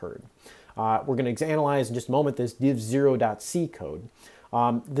has occurred. We're going to analyze in just a moment this div0.c code.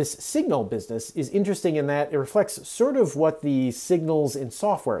 This signal business is interesting in that it reflects sort of what the signals in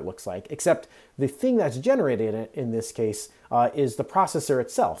software looks like, except the thing that's generated in this case is the processor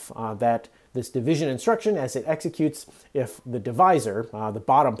itself, that this division instruction, as it executes, if the divisor, the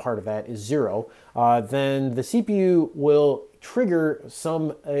bottom part of that, is 0, then the CPU will trigger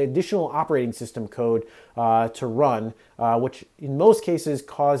some additional operating system code to run, which in most cases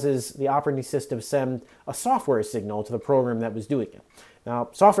causes the operating system to send a software signal to the program that was doing it. Now,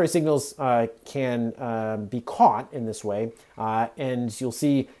 software signals can be caught in this way, and you'll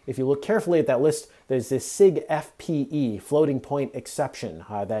see if you look carefully at that list, there's this SIG FPE, floating point exception,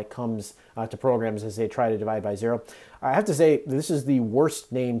 that comes to programs as they try to divide by 0. I have to say this is the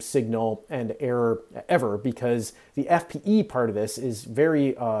worst named signal and error ever, because the FPE part of this is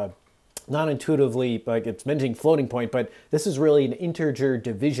very non-intuitively, like it's mentioning floating point, but this is really an integer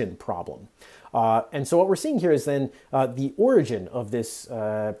division problem. And so what we're seeing here is then the origin of this,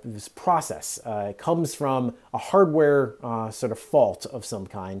 this process comes from a hardware sort of fault of some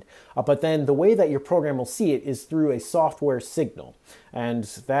kind, but then the way that your program will see it is through a software signal. And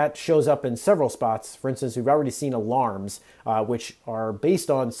that shows up in several spots. For instance, we've already seen alarms, which are based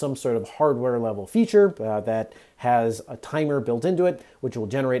on some sort of hardware level feature that has a timer built into it, which will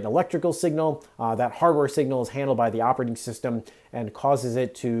generate an electrical signal. That hardware signal is handled by the operating system and causes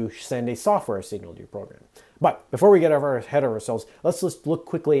it to send a software signal to your program. But before we get ahead of ourselves, let's just look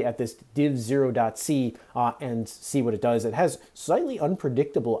quickly at this div0.c and see what it does. It has slightly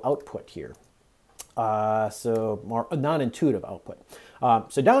unpredictable output here. So more non-intuitive output.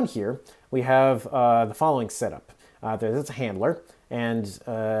 So down here, we have the following setup. There's a handler, and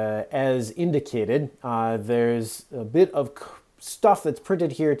as indicated, there's a bit of stuff that's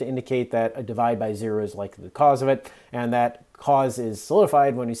printed here to indicate that a divide by 0 is likely the cause of it, and that cause is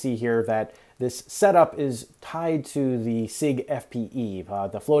solidified when you see here that this setup is tied to the SIG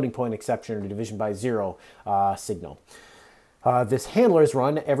FPE, the floating point exception or division by 0 signal. This handler is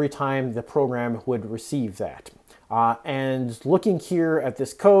run every time the program would receive that. And looking here at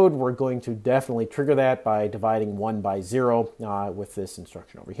this code, we're going to definitely trigger that by dividing 1 by 0 with this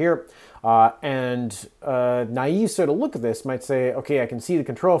instruction over here. Naive sort of look at this might say, okay, I can see the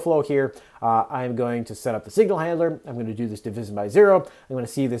control flow here. I'm going to set up the signal handler. I'm going to do this division by 0. I'm going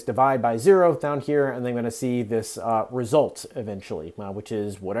to see this divide by 0 down here, and then I'm going to see this result eventually, which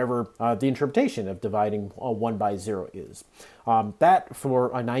is whatever the interpretation of dividing 1 by 0 is. That,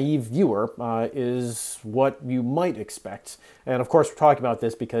 for a naive viewer, is what you might expect. And of course, we're talking about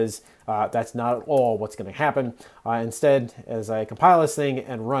this because that's not at all what's going to happen. Instead, as I compile this thing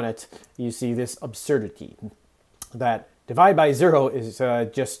and run it, you see this absurdity. That divide by 0 is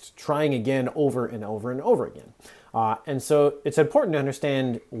just trying again over and over and over again. And so it's important to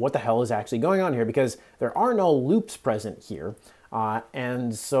understand what the hell is actually going on here, because there are no loops present here.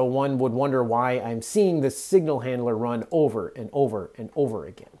 And so one would wonder why I'm seeing this signal handler run over and over and over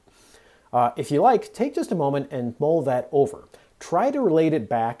again. If you like, take just a moment and mull that over. try to relate it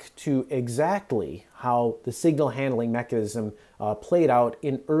back to exactly how the signal handling mechanism played out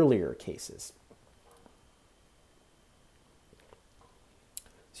in earlier cases.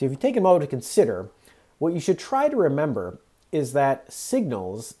 So if you take a moment to consider, what you should try to remember is that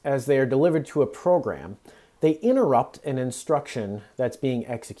signals, as they are delivered to a program, they interrupt an instruction that's being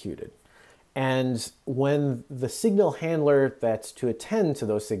executed. And when the signal handler that's to attend to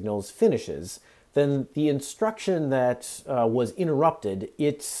those signals finishes, then the instruction that was interrupted,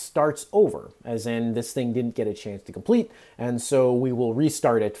 it starts over, as in this thing didn't get a chance to complete, and so we will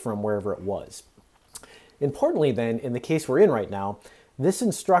restart it from wherever it was. Importantly then, in the case we're in right now, this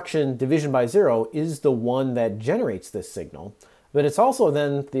instruction, division by 0, is the one that generates this signal, but it's also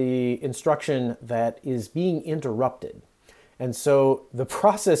then the instruction that is being interrupted. And so the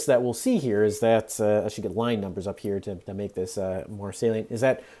process that we'll see here is that, I should get line numbers up here to make this more salient, is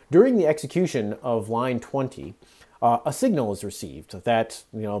that during the execution of line 20, a signal is received that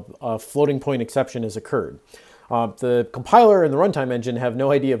a floating point exception has occurred. The compiler and the runtime engine have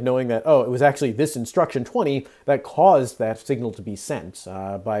no idea of knowing that, oh, it was actually this instruction 20 that caused that signal to be sent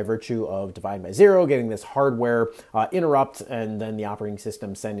by virtue of divide by 0, getting this hardware interrupt, and then the operating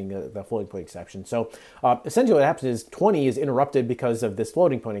system sending the floating point exception. So essentially what happens is 20 is interrupted because of this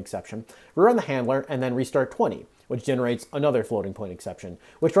floating point exception. We run the handler and then restart 20, which generates another floating point exception,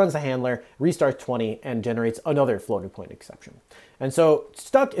 which runs the handler, restarts 20, and generates another floating point exception. And so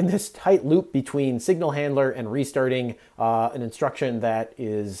stuck in this tight loop between signal handler and restarting an instruction that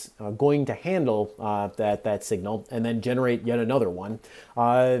is going to handle that signal and then generate yet another one,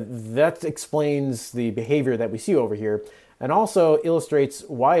 that explains the behavior that we see over here, and also illustrates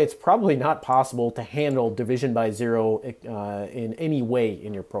why it's probably not possible to handle division by 0 in any way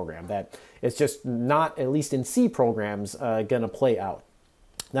in your program. That it's just not, at least in C programs, going to play out.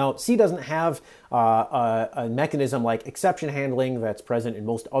 Now, C doesn't have a mechanism like exception handling that's present in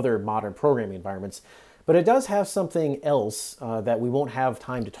most other modern programming environments, but it does have something else that we won't have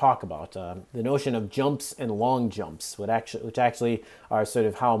time to talk about. The notion of jumps and long jumps, which actually are sort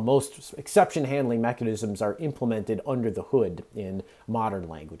of how most exception handling mechanisms are implemented under the hood in modern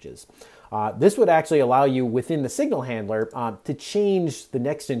languages. This would actually allow you within the signal handler to change the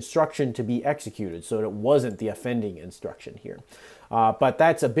next instruction to be executed so that it wasn't the offending instruction here. But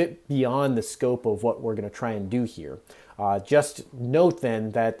that's a bit beyond the scope of what we're going to try and do here. Just note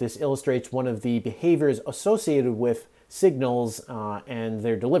then that this illustrates one of the behaviors associated with signals and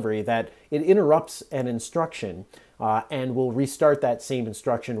their delivery, that it interrupts an instruction and will restart that same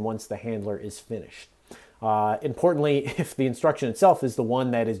instruction once the handler is finished. Importantly, if the instruction itself is the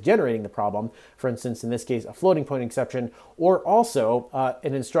one that is generating the problem, for instance, in this case, a floating point exception, or also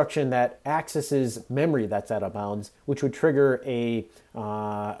an instruction that accesses memory that's out of bounds, which would trigger a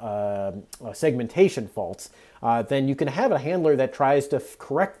segmentation faults, then you can have a handler that tries to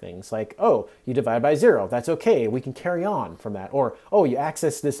correct things like, oh, you divide by 0, that's okay, we can carry on from that. Or, oh, you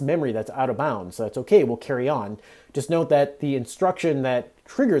access this memory that's out of bounds, so that's okay, we'll carry on. Just note that the instruction that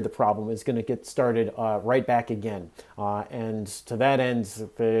triggered the problem is going to get started right back again. And to that end,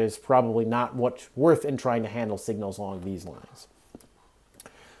 there's probably not much worth in trying to handle signals along these lines.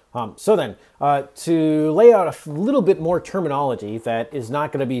 So then, to lay out a little bit more terminology that is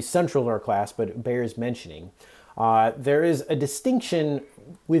not going to be central to our class, but bears mentioning, there is a distinction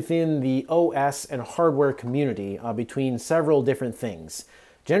within the OS and hardware community between several different things.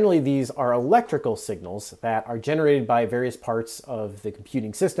 Generally, these are electrical signals that are generated by various parts of the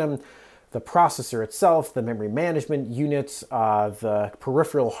computing system, the processor itself, the memory management units, the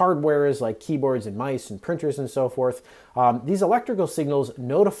peripheral hardwares like keyboards and mice and printers and so forth. These electrical signals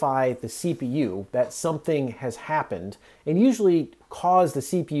notify the CPU that something has happened and usually cause the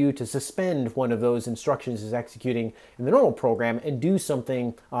CPU to suspend one of those instructions it's executing in the normal program and do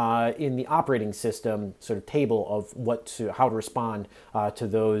something in the operating system sort of table of how to respond to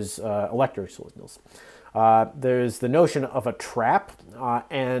those electrical signals. There's the notion of a trap,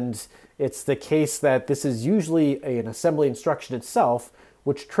 and it's the case that this is usually an assembly instruction itself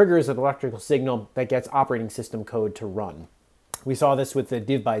which triggers an electrical signal that gets operating system code to run. We saw this with the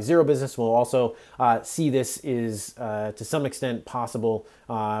div by 0 business. We'll also see this is to some extent possible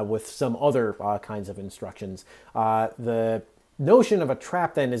with some other kinds of instructions. The notion of a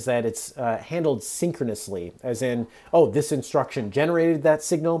trap then is that it's handled synchronously, as in, oh, this instruction generated that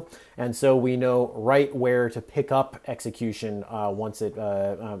signal, and so we know right where to pick up execution once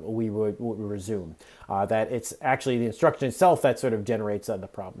we would resume. That it's actually the instruction itself that sort of generates the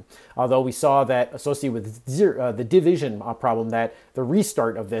problem. Although we saw that associated with the division problem, that the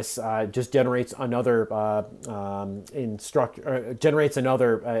restart of this just generates another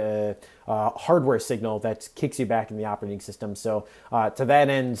hardware signal that kicks you back in the operating system. So to that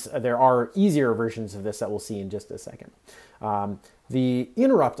end, there are easier versions of this that we'll see in just a second. The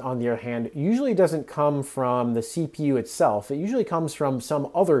interrupt, on the other hand, usually doesn't come from the CPU itself. It usually comes from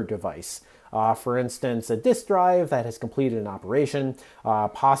some other device. For instance, a disk drive that has completed an operation,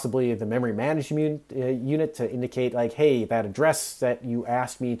 possibly the memory management unit to indicate like, hey, that address that you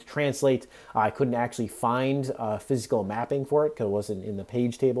asked me to translate, I couldn't actually find a physical mapping for it because it wasn't in the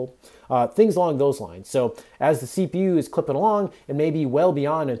page table. Things along those lines. So as the CPU is clipping along, it may be well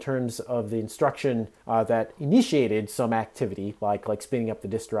beyond in terms of the instruction that initiated some activity, like spinning up the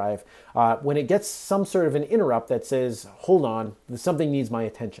disk drive, when it gets some sort of an interrupt that says, hold on, something needs my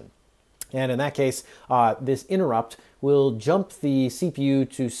attention. And in that case, this interrupt will jump the CPU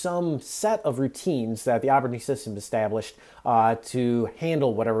to some set of routines that the operating system established to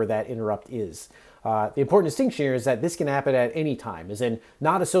handle whatever that interrupt is. The important distinction here is that this can happen at any time, as in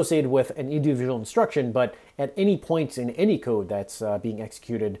not associated with an individual instruction, but at any point in any code that's being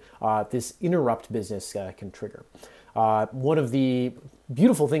executed, this interrupt business can trigger. One of the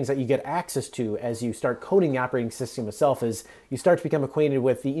beautiful things that you get access to as you start coding the operating system itself is you start to become acquainted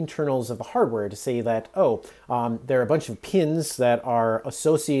with the internals of the hardware to say that, there are a bunch of pins that are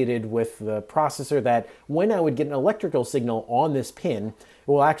associated with the processor that when I would get an electrical signal on this pin, it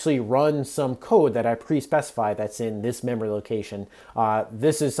will actually run some code that I pre-specify that's in this memory location.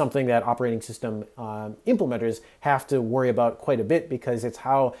 This is something that operating system implementers have to worry about quite a bit because it's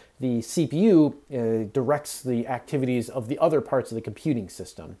how the CPU directs the activities of the other parts of the computing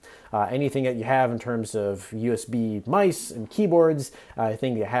system. Anything that you have in terms of USB mice and keyboards,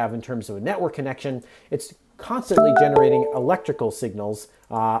 anything you have in terms of a network connection, it's constantly generating electrical signals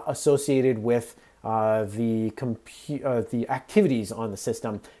associated with the activities on the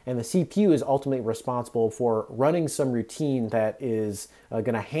system, and the CPU is ultimately responsible for running some routine that is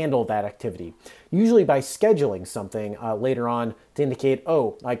going to handle that activity. Usually by scheduling something later on to indicate,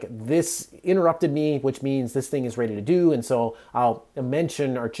 oh, like this interrupted me, which means this thing is ready to do, and so I'll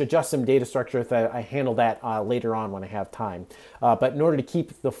mention or adjust some data structure that I handle that later on when I have time. But in order to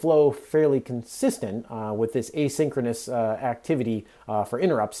keep the flow fairly consistent with this asynchronous activity for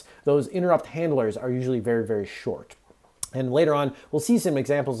interrupts, those interrupt handlers are usually very, very short. And later on, we'll see some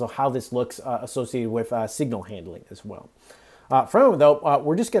examples of how this looks associated with signal handling as well. For a moment, though,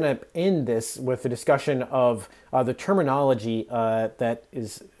 we're just going to end this with a discussion of the terminology that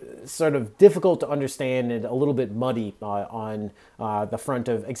is sort of difficult to understand and a little bit muddy on the front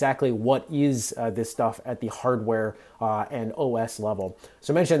of exactly what is this stuff at the hardware and OS level.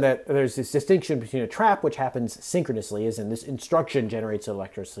 So I mentioned that there's this distinction between a trap, which happens synchronously, as in this instruction generates an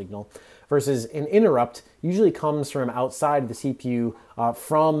electrical signal, versus an interrupt usually comes from outside the CPU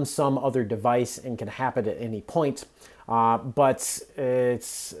from some other device and can happen at any point. But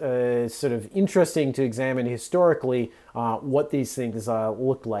it's sort of interesting to examine historically what these things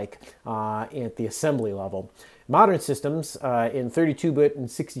look like at the assembly level. Modern systems in 32-bit and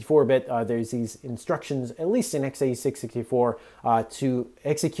 64-bit, there's these instructions, at least in x86-64, to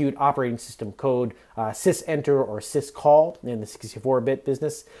execute operating system code, sysenter or syscall in the 64-bit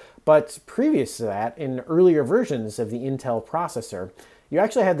business. But previous to that, in earlier versions of the Intel processor, you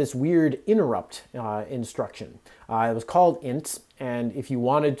actually had this weird interrupt instruction. It was called int, and if you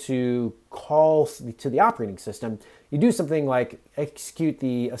wanted to call to the operating system, you do something like execute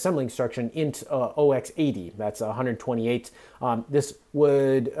the assembly instruction int OX80, that's 128. This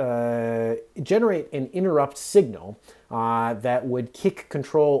would generate an interrupt signal that would kick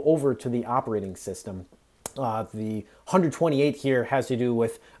control over to the operating system. The 128 here has to do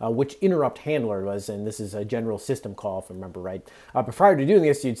with which interrupt handler it was, and this is a general system call, if I remember right. But prior to doing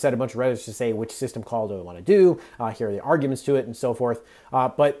this, you'd set a bunch of registers to say which system call do I want to do, here are the arguments to it, and so forth.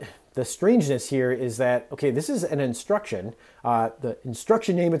 But the strangeness here is that, okay, this is an instruction. The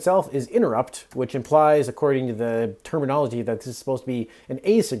instruction name itself is interrupt, which implies, according to the terminology, that this is supposed to be an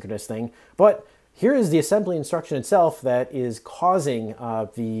asynchronous thing. But here is the assembly instruction itself that is causing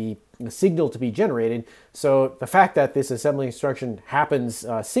the signal to be generated. So the fact that this assembly instruction happens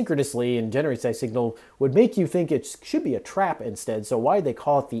synchronously and generates that signal would make you think it should be a trap instead. So why did they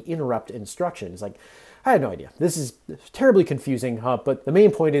call it the interrupt instruction? It's like, I had no idea. This is terribly confusing, but the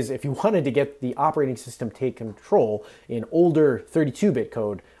main point is if you wanted to get the operating system to take control in older 32-bit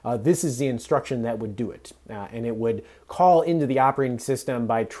code, this is the instruction that would do it. And it would call into the operating system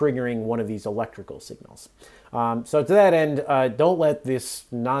by triggering one of these electrical signals. So to that end, don't let this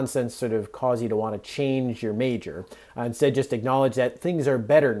nonsense sort of cause you to want to change your major. Instead, just acknowledge that things are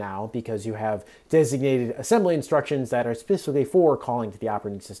better now because you have designated assembly instructions that are specifically for calling to the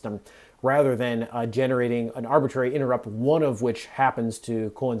operating system, rather than generating an arbitrary interrupt, one of which happens to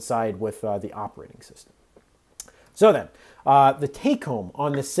coincide with the operating system. So then, the take-home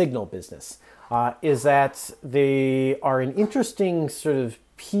on the signal business is that they are an interesting sort of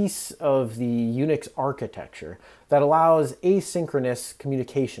piece of the Unix architecture that allows asynchronous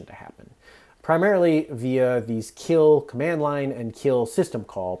communication to happen, primarily via these kill command line and kill system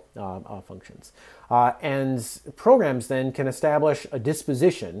call functions. And programs then can establish a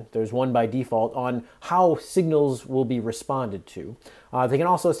disposition, there's one by default, on how signals will be responded to. They can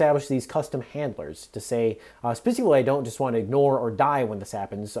also establish these custom handlers to say, specifically, I don't just want to ignore or die when this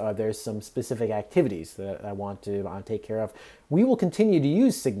happens. There's some specific activities that I want to take care of. We will continue to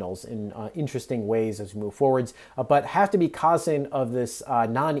use signals in interesting ways as we move forwards, but have to be cognizant of this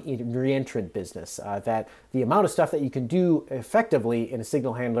non-reentrant business, that the amount of stuff that you can do effectively in a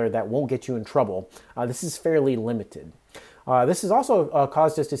signal handler that won't get you in trouble, this is fairly limited. This has also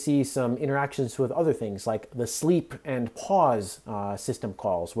caused us to see some interactions with other things like the sleep and pause system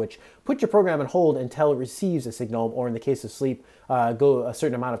calls, which put your program on hold until it receives a signal, or in the case of sleep, go a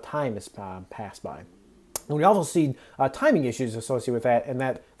certain amount of time has passed by. And we also see timing issues associated with that, and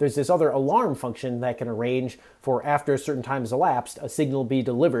that there's this other alarm function that can arrange for, after a certain time has elapsed, a signal be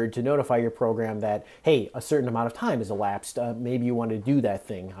delivered to notify your program that, hey, a certain amount of time has elapsed. Maybe you want to do that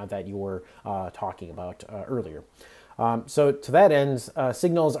thing that you were talking about earlier. So to that end,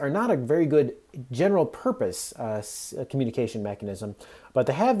 signals are not a very good general purpose communication mechanism, but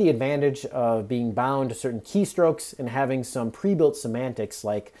they have the advantage of being bound to certain keystrokes and having some pre-built semantics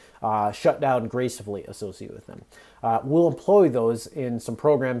like shut down gracefully associated with them. We'll employ those in some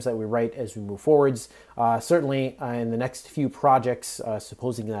programs that we write as we move forwards. Certainly in the next few projects,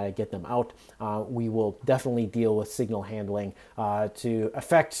 supposing that I get them out, we will definitely deal with signal handling to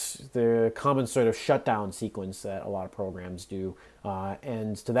affect the common sort of shutdown sequence that a lot of programs do.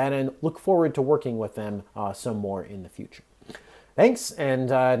 And to that end, look forward to working with them some more in the future. Thanks, and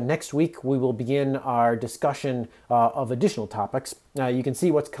next week we will begin our discussion of additional topics. You can see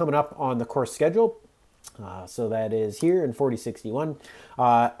what's coming up on the course schedule. So that is here in 4061.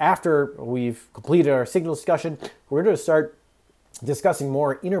 After we've completed our signal discussion, we're going to start discussing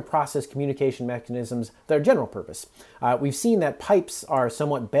more inter-process communication mechanisms that are general purpose. We've seen that pipes are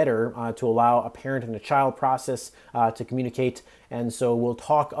somewhat better to allow a parent and a child process to communicate, and so we'll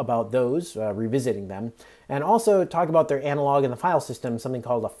talk about those, revisiting them, and also talk about their analog in the file system, something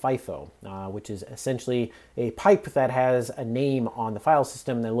called a FIFO, which is essentially a pipe that has a name on the file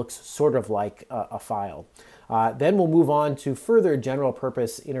system that looks sort of like a file. Then we'll move on to further general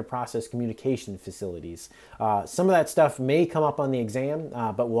purpose inter-process communication facilities. Some of that stuff may come up on the exam,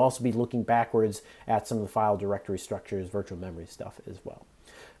 but we'll also be looking backwards at some of the file directory structures, virtual memory stuff as well.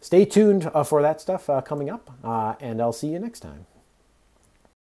 Stay tuned for that stuff coming up, and I'll see you next time.